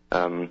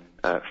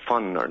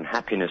fun or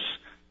happiness,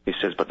 he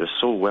says, but they're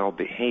so well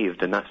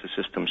behaved, and that's the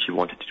system she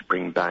wanted to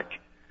bring back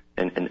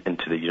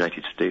into the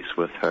United States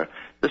with her.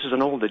 This is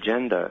an old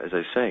agenda, as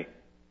I say,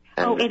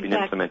 and it's been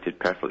implemented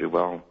perfectly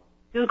well.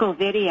 Google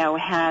Video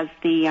has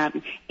the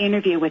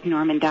interview with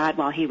Norman Dodd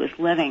while he was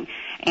living,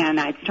 and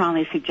I'd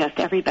strongly suggest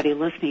everybody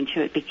listening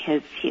to it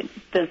because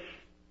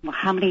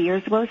how many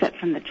years was it?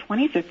 From the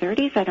 20s or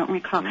 30s? I don't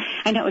recall.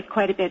 I know it was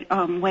quite a bit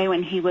way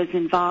when he was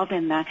involved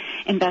in the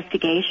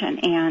investigation,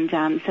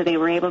 and so they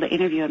were able to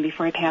interview him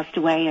before he passed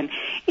away, and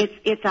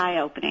it's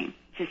eye-opening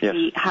to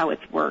see how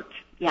it's worked.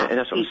 Yeah, and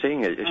that's what I'm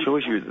saying. It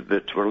shows you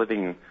that we're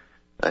living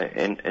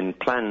in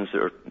plans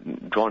that are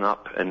drawn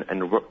up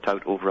and worked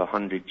out over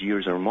 100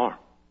 years or more.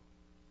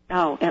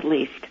 Oh, at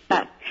least.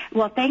 But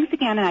well, thanks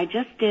again, and I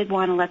just did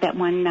want to let that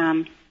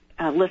one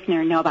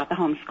listener know about the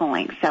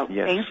homeschooling. So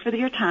thanks for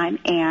your time,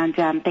 and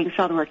thanks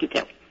for all the work you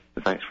do.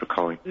 Thanks for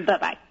calling.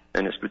 Bye-bye.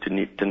 And it's good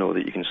to know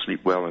that you can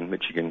sleep well in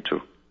Michigan,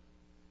 too.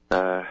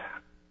 Now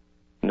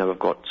I've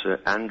got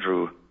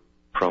Andrew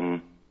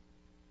from...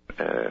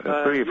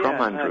 where are you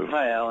from, Andrew?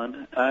 Hi,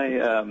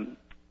 Alan.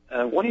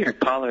 One of your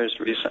callers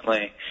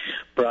recently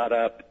brought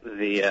up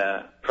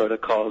the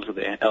protocols of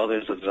the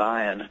Elders of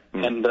Zion,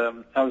 and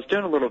I was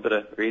doing a little bit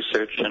of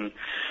research, and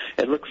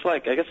it looks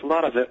like, I guess a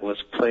lot of it was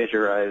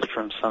plagiarized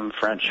from some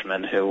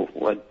Frenchman who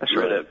had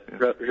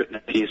written a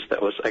piece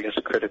that was, I guess,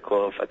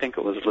 critical of, I think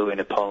it was Louis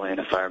Napoleon,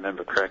 if I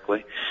remember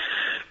correctly.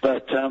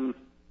 But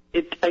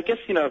I guess,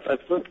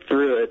 I've looked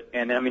through it,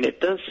 and, I mean,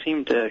 it does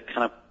seem to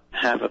kind of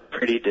have a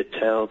pretty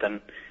detailed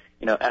and,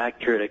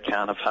 accurate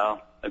account of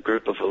how a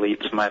group of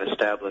elites might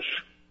establish,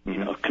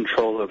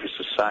 control over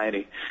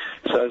society.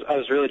 So I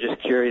was really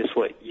just curious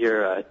what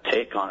your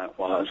take on it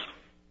was.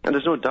 And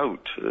there's no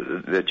doubt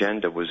the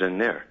agenda was in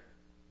there.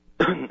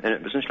 And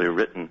it was essentially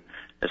written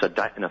as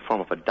in a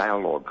form of a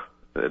dialogue,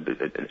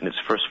 in its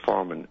first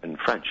form in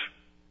French.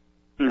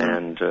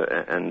 And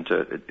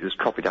it was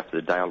copied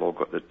after the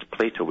dialogue that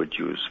Plato would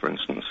use, for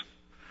instance,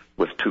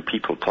 with two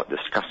people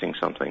discussing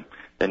something.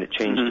 Then it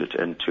changed it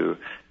into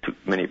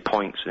many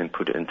points and then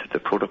put it into the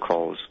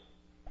protocols.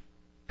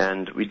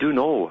 And we do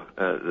know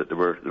that there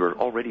were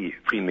already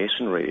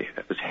Freemasonry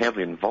that was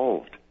heavily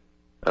involved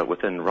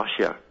within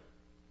Russia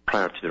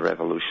prior to the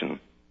revolution.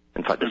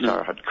 In fact, the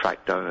Tsar had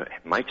cracked down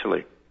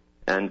mightily.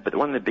 But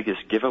one of the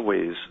biggest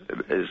giveaways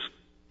is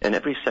in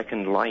every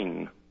second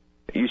line,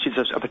 you see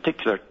there's a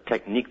particular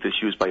technique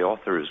that's used by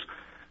authors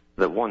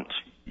that want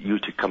you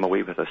to come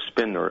away with a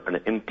spin or an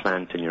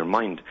implant in your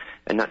mind,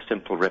 and that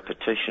simple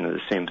repetition of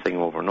the same thing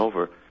over and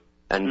over.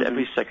 And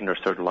every second or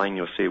third line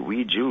you'll say,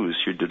 we Jews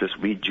should do this,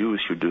 we Jews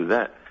should do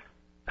that.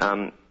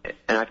 And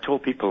I've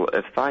told people,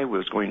 if I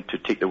was going to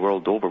take the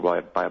world over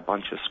by a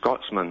bunch of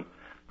Scotsmen,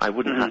 I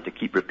wouldn't have to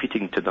keep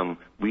repeating to them,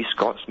 we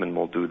Scotsmen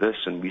will do this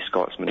and we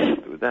Scotsmen will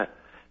do that.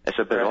 It's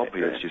a bit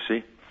obvious, you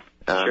see.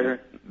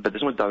 But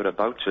there's no doubt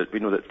about it. We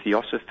know that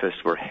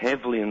Theosophists were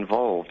heavily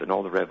involved in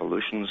all the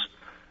revolutions.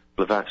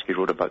 Blavatsky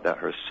wrote about that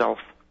herself.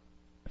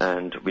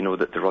 And we know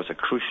that the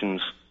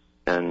Rosicrucians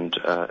and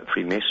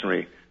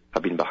Freemasonry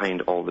have been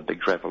behind all the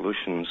big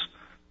revolutions.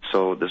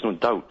 So there's no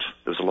doubt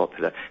there's a lot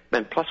to that.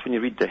 And plus, when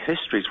you read the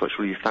histories, what's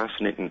really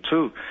fascinating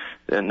too,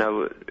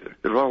 now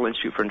the Royal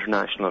Institute for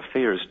International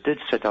Affairs did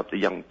set up the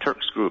Young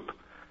Turks group,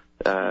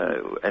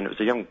 and it was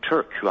a Young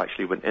Turk who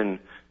actually went in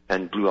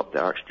and blew up the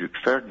Archduke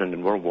Ferdinand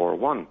in World War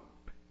I.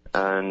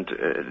 And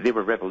they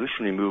were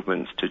revolutionary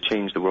movements to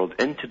change the world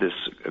into this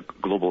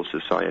global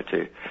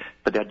society.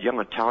 But they had young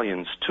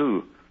Italians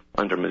too,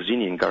 under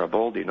Mazzini and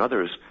Garibaldi and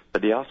others,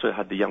 but they also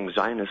had the Young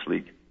Zionist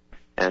League.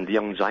 And the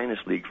Young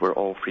Zionist League were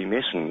all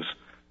Freemasons.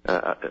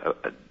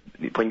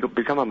 When you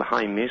become a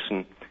high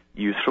Mason,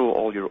 you throw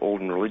all your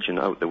old religion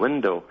out the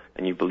window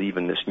and you believe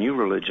in this new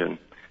religion.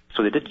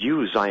 So they did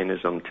use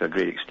Zionism to a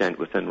great extent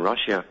within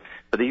Russia,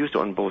 but they used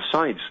it on both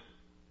sides,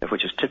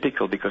 which is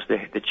typical because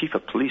the chief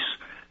of police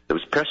that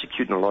was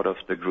persecuting a lot of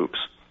the groups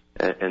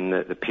in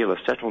the Pale of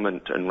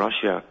Settlement in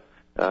Russia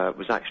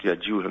was actually a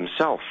Jew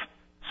himself.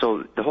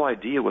 So the whole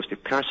idea was to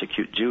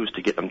persecute Jews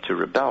to get them to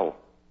rebel.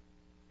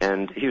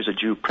 And he was a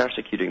Jew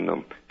persecuting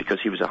them because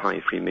he was a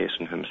high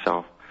Freemason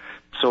himself.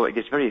 So it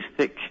gets very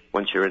thick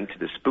once you're into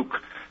the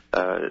spook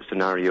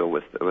scenario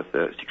with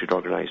secret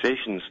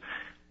organizations.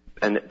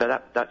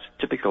 But that's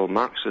typical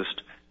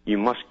Marxist. You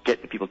must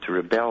get the people to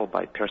rebel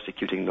by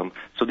persecuting them.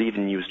 So they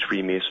even used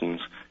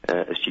Freemasons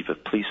as chief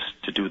of police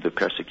to do the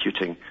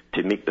persecuting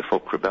to make the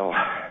folk rebel.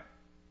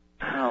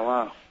 Oh,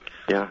 wow.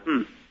 Yeah.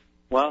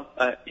 Well,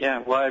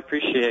 I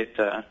appreciate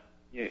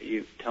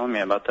you telling me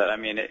about that. I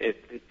mean,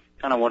 it's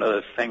kind of one of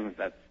those things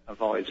that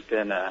I've always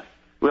been...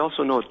 We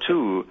also know,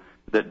 too,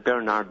 that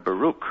Bernard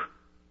Baruch,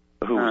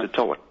 who was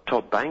the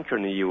top banker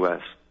in the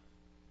U.S.,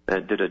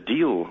 did a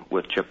deal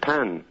with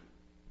Japan.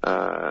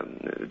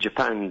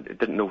 Japan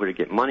didn't know where to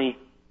get money.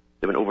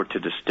 They went over to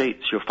the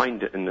States. You'll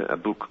find it in a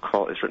book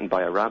it's written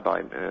by a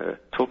rabbi,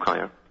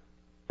 Tokayer,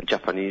 a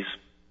Japanese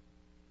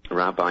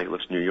rabbi who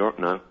lives in New York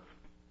now.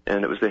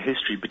 And it was the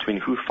history between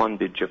who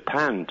funded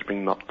Japan to bring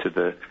them up to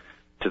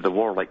the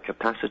warlike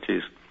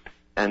capacities.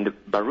 And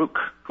Baruch,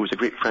 who was a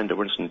great friend of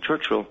Winston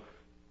Churchill,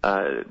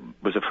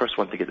 was the first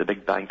one to get the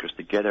big bankers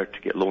together to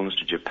get loans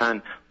to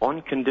Japan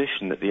on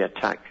condition that they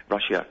attack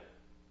Russia.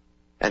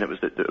 And it was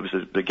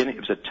the beginning. It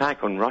was an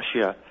attack on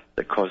Russia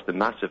that caused the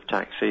massive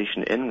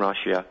taxation in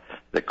Russia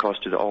that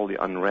caused all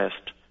the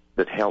unrest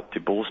that helped to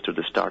bolster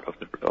the start of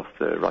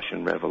the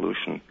Russian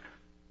Revolution.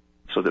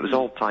 So that was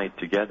all tied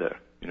together,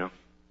 you know.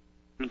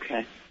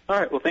 Okay. All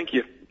right. Well, thank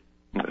you.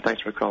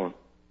 Thanks for calling.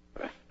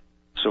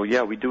 So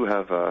yeah, we do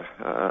have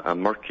a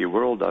murky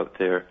world out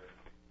there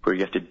where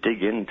you have to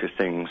dig into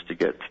things to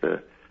get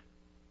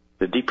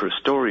the deeper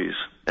stories.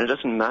 And it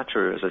doesn't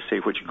matter, as I say,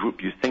 which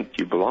group you think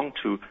you belong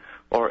to,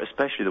 or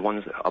especially the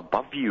ones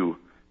above you.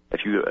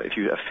 If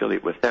you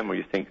affiliate with them or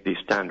you think they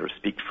stand or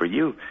speak for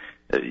you,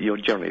 you'll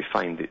generally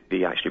find that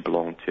they actually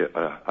belong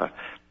to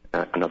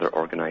another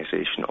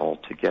organization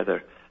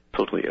altogether,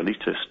 totally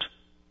elitist,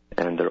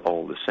 and they're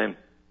all the same.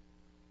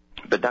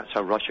 But that's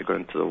how Russia got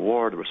into the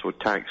war. They were so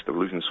taxed, they were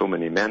losing so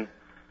many men.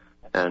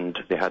 And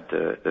they had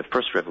the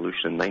first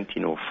revolution in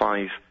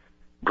 1905,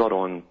 brought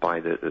on by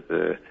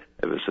the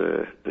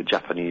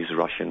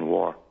Japanese-Russian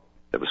War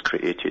that was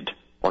created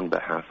on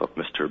behalf of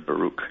Mr.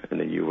 Baruch in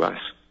the U.S.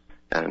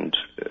 and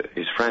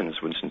his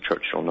friends, Winston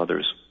Churchill and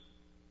others.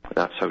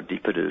 That's how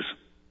deep it is.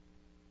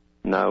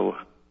 Now,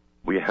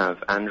 we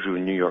have Andrew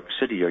in New York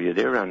City. Are you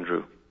there,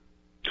 Andrew?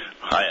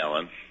 Hi,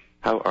 Alan.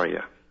 How are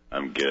you?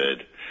 I'm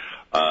good.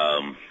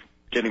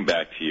 Getting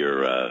back to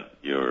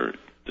your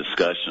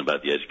discussion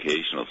about the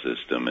educational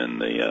system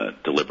and the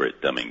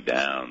deliberate dumbing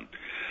down,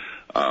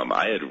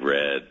 I had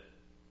read,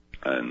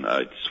 and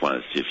I just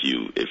wanted to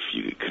see if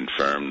you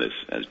confirm this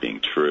as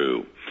being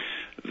true,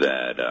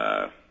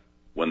 that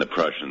when the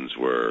Prussians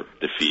were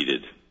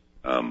defeated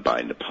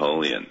by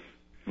Napoleon,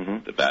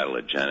 the Battle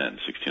of Jena in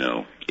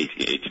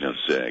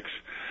 1806,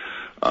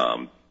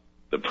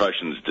 the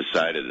Prussians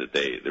decided that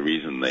the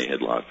reason they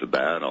had lost the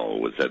battle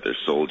was that their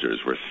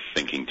soldiers were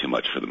thinking too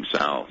much for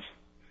themselves,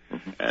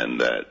 and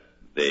that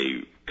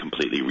they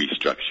completely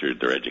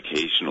restructured their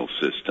educational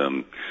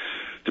system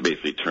to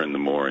basically turn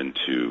them more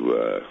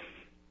into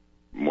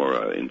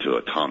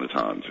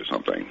automatons or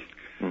something.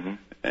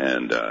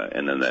 And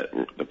then that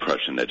the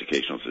Prussian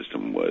educational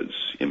system was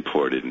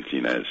imported into the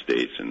United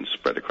States and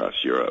spread across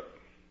Europe.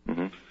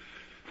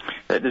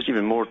 There's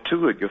even more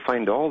to it. You'll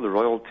find all the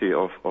royalty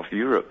of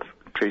Europe,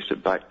 trace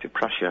it back to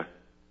Prussia,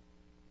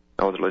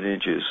 all the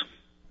lineages,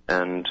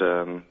 and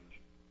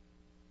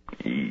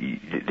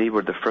they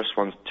were the first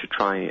ones to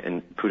try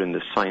and put in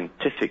the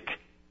scientific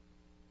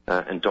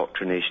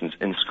indoctrinations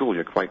in school.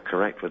 You're quite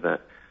correct with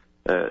that.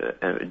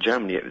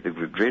 Germany, the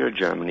Greater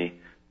Germany,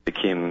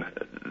 became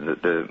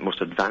the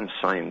most advanced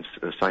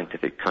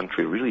scientific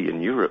country really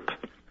in Europe,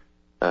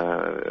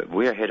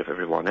 way ahead of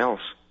everyone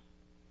else.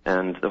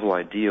 And the whole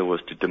idea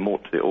was to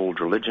demote the old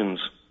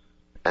religions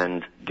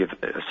and give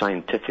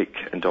scientific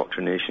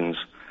indoctrinations.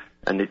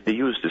 And they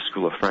used the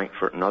School of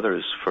Frankfurt and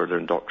others for their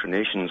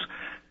indoctrinations.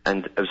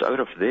 And it was out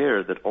of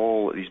there that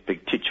all these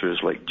big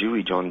teachers like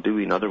Dewey, John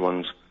Dewey and other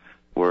ones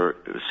were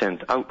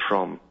sent out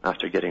from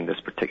after getting this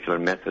particular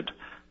method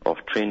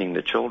of training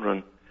the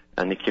children.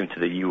 And they came to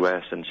the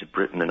U.S. and to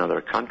Britain and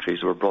other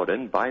countries, were brought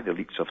in by the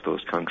elites of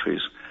those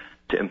countries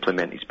to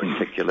implement these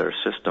particular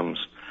systems.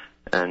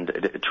 And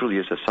it truly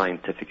is a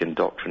scientific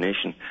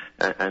indoctrination.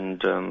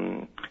 And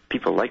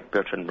people like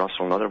Bertrand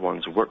Russell and other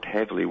ones worked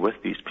heavily with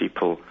these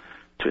people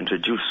to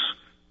introduce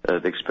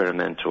the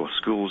experimental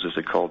schools, as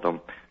they called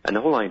them. And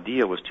the whole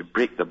idea was to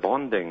break the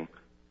bonding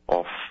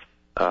of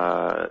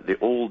the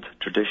old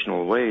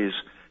traditional ways,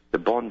 the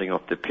bonding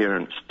of the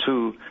parents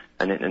too,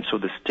 and so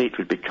the state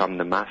would become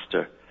the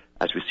master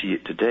as we see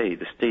it today.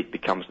 The state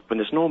becomes, when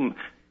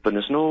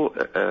there's no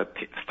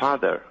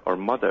father or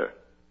mother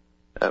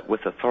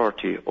with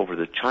authority over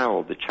the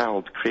child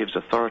craves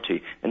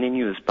authority, and they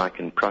knew this back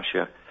in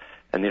Prussia,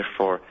 and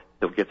therefore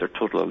they'll give their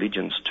total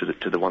allegiance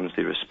to the ones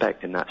they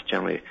respect, and that's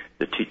generally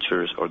the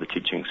teachers or the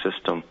teaching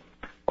system,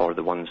 or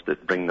the ones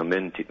that bring them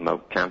in, take them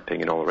out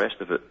camping and all the rest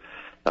of it.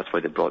 That's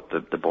why they brought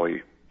the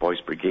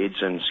boys'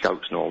 brigades in,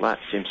 scouts and all that,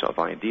 same sort of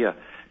idea.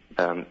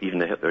 Even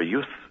the Hitler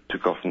Youth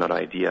took off from that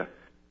idea,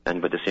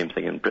 and with the same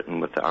thing in Britain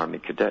with the army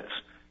cadets.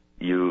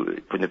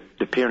 When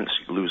the parents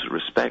lose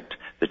respect,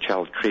 the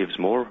child craves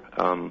more.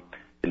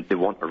 They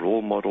want a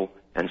role model,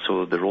 and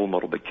so the role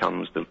model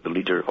becomes the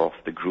leader of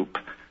the group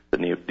that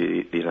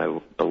they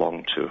now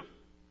belong to.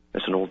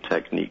 It's an old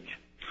technique.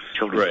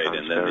 Children right,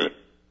 and then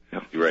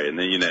right, and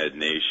the United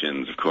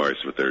Nations, of course,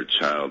 with their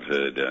child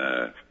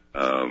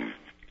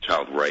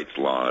rights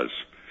laws,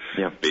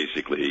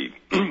 basically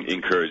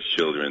encourage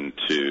children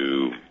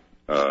to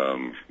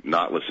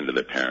not listen to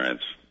their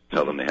parents,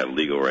 tell them they have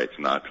legal rights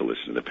not to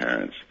listen to their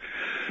parents.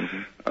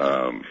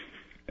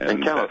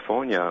 And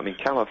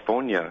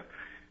California,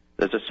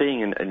 there's a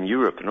saying in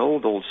Europe, an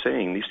old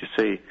saying, they used to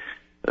say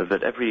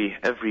that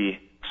every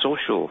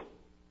social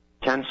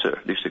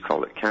cancer, they used to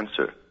call it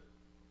cancer,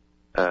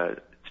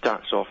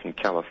 starts off in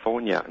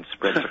California and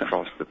spreads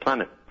across the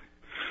planet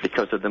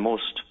because of the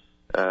most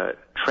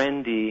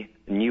trendy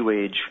New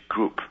Age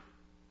group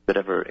that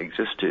ever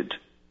existed.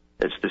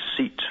 It's the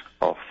seat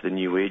the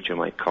New Age, you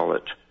might call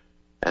it,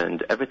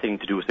 and everything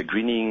to do with the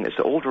greening. It's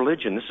the old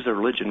religion. This is a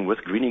religion with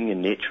greening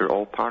in nature,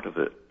 all part of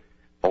it.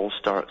 All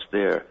starts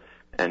there.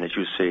 And as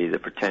you say, the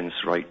pretends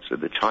rights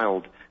of the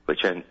child,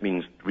 which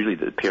means really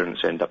that the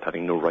parents end up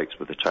having no rights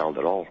with the child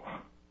at all.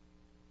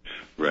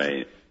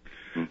 Right.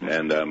 Mm-hmm.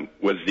 And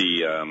was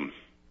the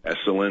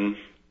Esalen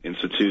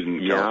Institute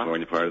in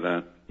California part of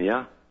that?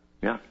 Yeah.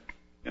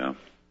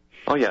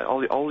 Oh, yeah,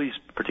 all these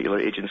particular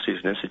agencies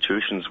and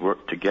institutions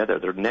work together.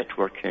 They're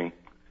networking.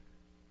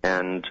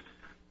 And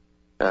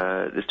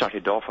they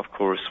started off, of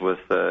course, with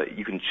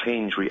you can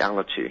change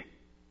reality.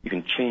 You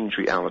can change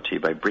reality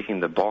by breaking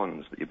the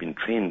bonds that you've been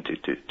trained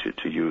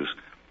to use.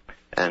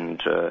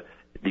 And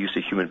they used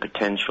the human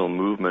potential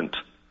movement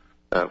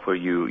where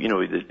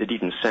they'd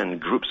even send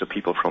groups of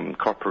people from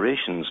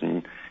corporations,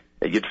 and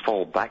you'd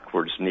fall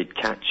backwards and they'd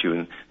catch you.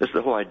 And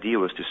the whole idea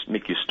was to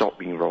make you stop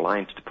being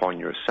reliant upon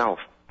yourself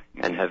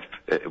and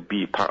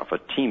be part of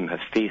a team, have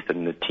faith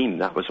in the team.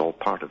 That was all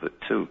part of it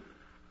too.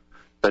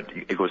 But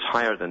it goes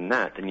higher than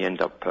that, and you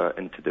end up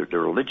into the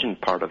religion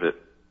part of it.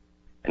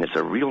 And it's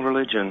a real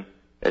religion.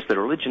 It's the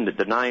religion that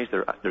denies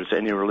there's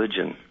any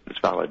religion that's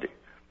valid.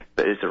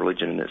 But it's a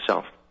religion in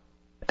itself.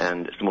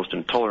 And it's the most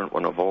intolerant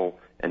one of all,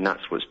 and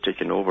that's what's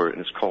taken over, and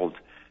it's called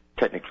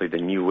technically the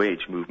New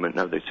Age movement.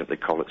 Now they simply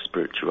call it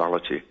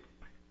spirituality.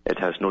 It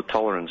has no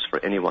tolerance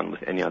for anyone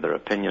with any other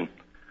opinion,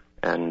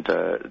 and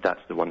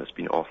that's the one that's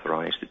been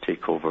authorized to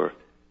take over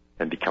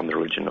and become the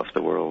religion of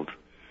the world.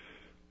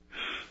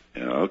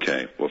 Yeah,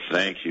 okay. Well,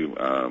 thank you,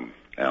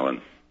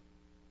 Alan.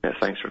 Yeah,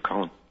 thanks for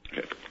calling.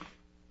 Okay.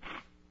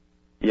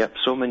 Yep,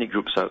 so many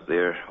groups out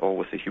there, all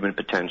with the human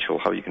potential,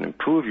 how you can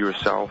improve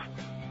yourself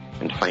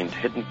and find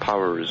hidden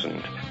powers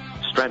and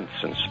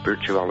strengths and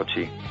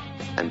spirituality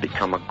and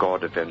become a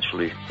god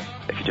eventually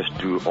if you just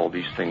do all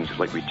these things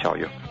like we tell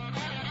you.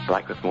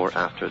 Back with more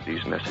after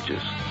these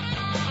messages.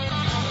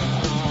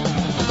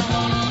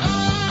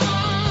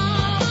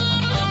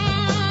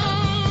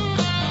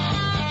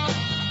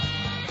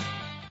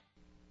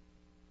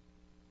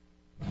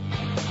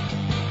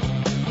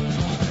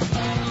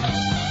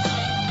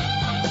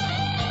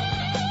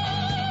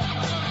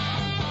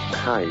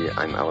 Hi,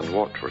 I'm Alan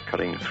Watt. We're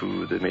cutting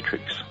through the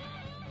matrix.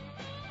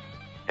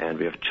 And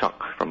we have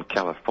Chuck from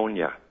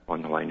California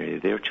on the line. Are you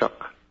there,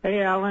 Chuck?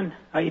 Hey, Alan.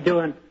 How you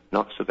doing?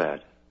 Not so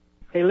bad.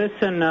 Hey,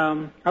 listen,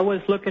 I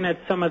was looking at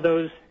some of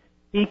those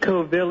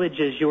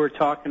eco-villages you were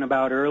talking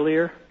about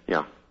earlier.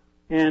 Yeah.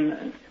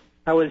 And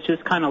I was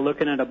just kind of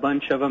looking at a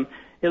bunch of them.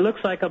 It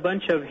looks like a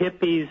bunch of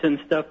hippies and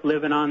stuff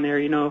living on there,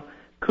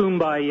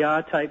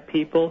 kumbaya type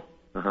people.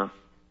 Uh-huh.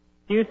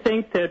 Do you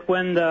think that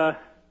when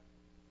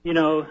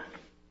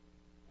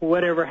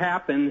whatever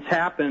happens,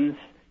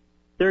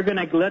 they're going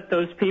to let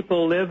those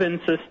people live and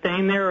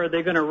sustain there, or are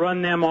they going to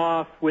run them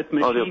off with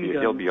machine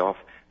guns? They'll be off.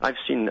 I've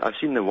seen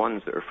the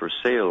ones that are for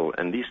sale,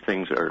 and these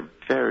things are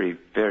very,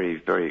 very,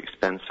 very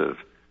expensive,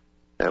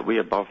 way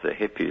above the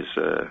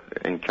hippies'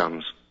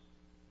 incomes.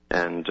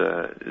 And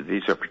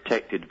these are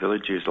protected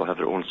villages. They'll have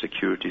their own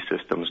security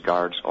systems,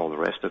 guards, all the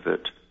rest of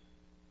it,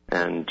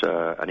 and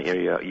an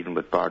area even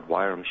with barbed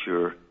wire, I'm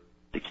sure,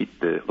 to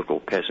keep the local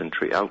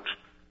peasantry out.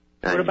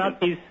 And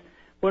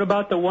What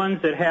about the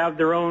ones that have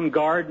their own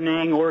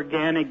gardening,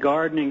 organic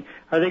gardening?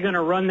 Are they going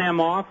to run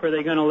them off, or are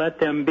they going to let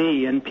them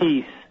be in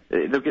peace?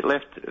 They'll get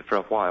left for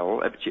a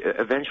while.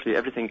 Eventually,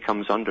 everything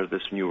comes under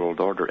this New World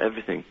Order,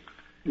 everything.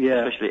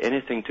 Yeah. Especially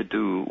anything to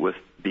do with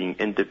being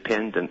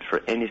independent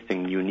for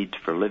anything you need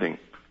for living.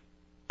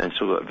 And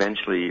so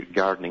eventually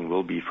gardening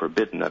will be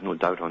forbidden. I have no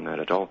doubt on that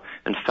at all.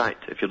 In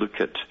fact, if you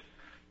look at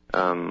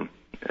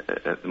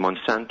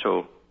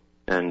Monsanto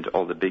and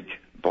all the big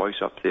boys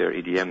up there,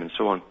 ADM and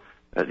so on,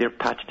 they're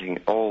patenting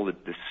all the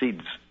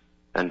seeds,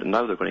 and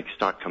now they're going to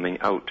start coming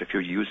out if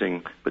you're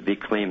using what they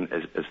claim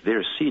as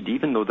their seed,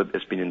 even though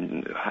it's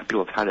been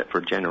people have had it for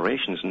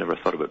generations and never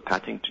thought about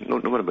patenting. No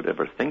one would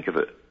ever think of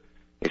it,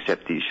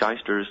 except these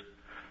shysters.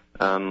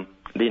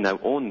 They now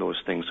own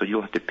those things, so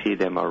you'll have to pay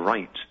them a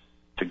right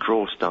to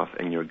grow stuff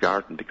in your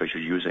garden because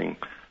you're using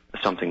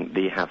something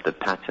they have the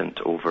patent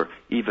over,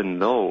 even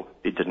though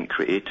they didn't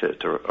create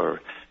it or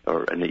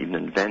even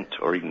invent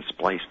or even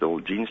splice the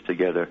old genes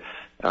together.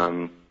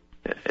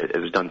 It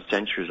was done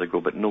centuries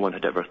ago, but no one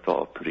had ever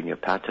thought of putting a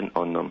patent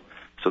on them.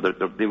 So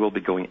they will be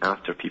going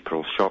after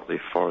people shortly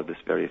for this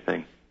very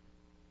thing.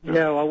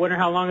 Yeah, well, I wonder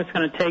how long it's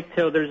going to take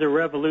till there's a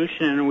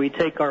revolution and we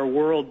take our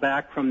world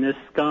back from this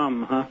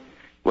scum, huh?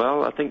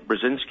 Well, I think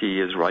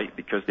Brzezinski is right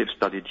because they've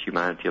studied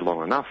humanity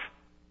long enough.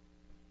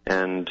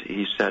 And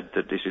he said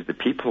that this is the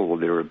people, will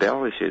they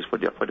rebel? He says,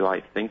 what do I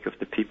think of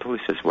the people? He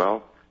says,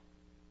 well,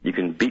 you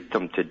can beat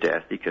them to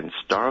death, you can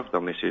starve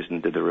them. He says,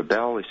 and did they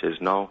rebel? He says,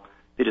 no.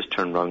 They just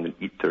turn around and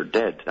eat their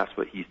dead. That's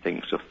what he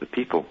thinks of the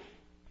people.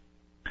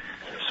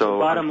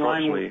 So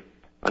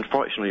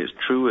unfortunately, it's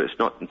true. It's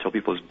not until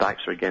people's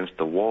backs are against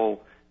the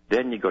wall.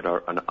 Then you got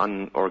an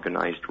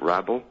unorganized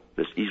rabble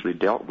that's easily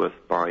dealt with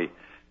by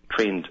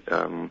trained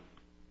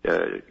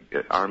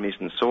armies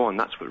and so on.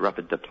 That's what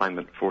rapid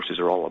deployment forces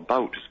are all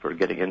about, is for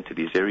getting into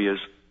these areas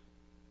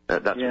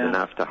That's the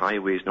NAFTA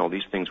highways and all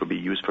these things will be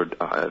used for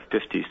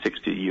 50,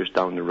 60 years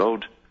down the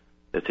road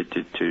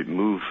to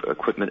move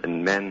equipment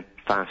and men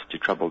fast to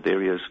troubled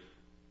areas.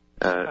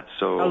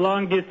 So how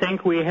long do you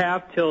think we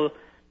have till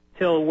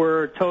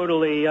we're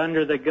totally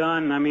under the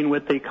gun? I mean,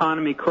 with the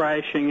economy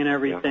crashing and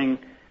everything.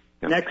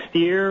 Yeah. Next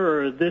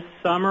year or this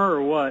summer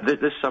or what?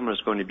 This summer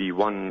is going to be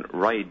one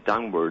ride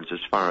downwards as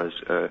far as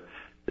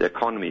the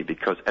economy,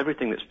 because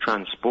everything that's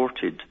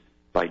transported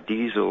by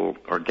diesel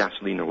or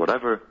gasoline or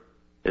whatever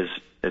is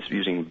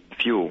using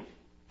fuel,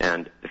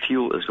 and the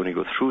fuel is going to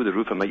go through the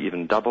roof. It might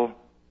even double.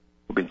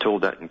 We've been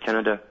told that in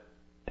Canada,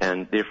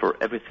 and therefore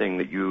everything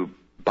that you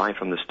buy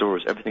from the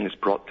stores, everything that's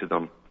brought to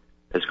them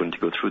is going to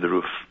go through the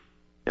roof.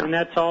 Yeah. And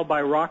that's all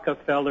by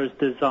Rockefeller's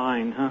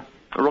design, huh?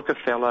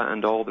 Rockefeller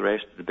and all the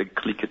rest of the big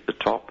clique at the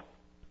top.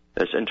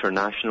 It's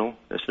international.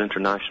 It's an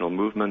international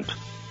movement.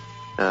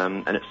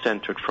 And it's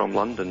centered from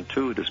London,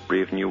 too, this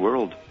brave new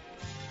world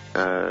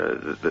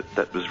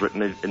that was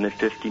written in the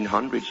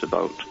 1500s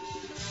about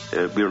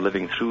we're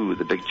living through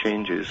the big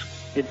changes.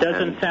 It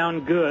doesn't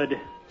sound good.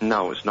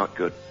 No, it's not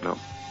good, no.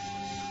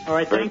 All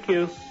right, thank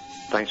you.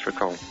 Thanks for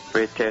calling.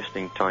 Very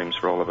testing times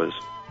for all of us.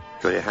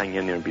 Got to hang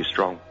in there and be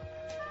strong.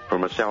 For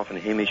myself and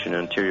Hamish in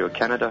Ontario,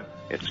 Canada,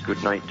 it's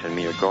good night, and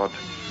may your God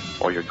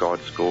or your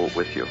gods go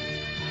with you.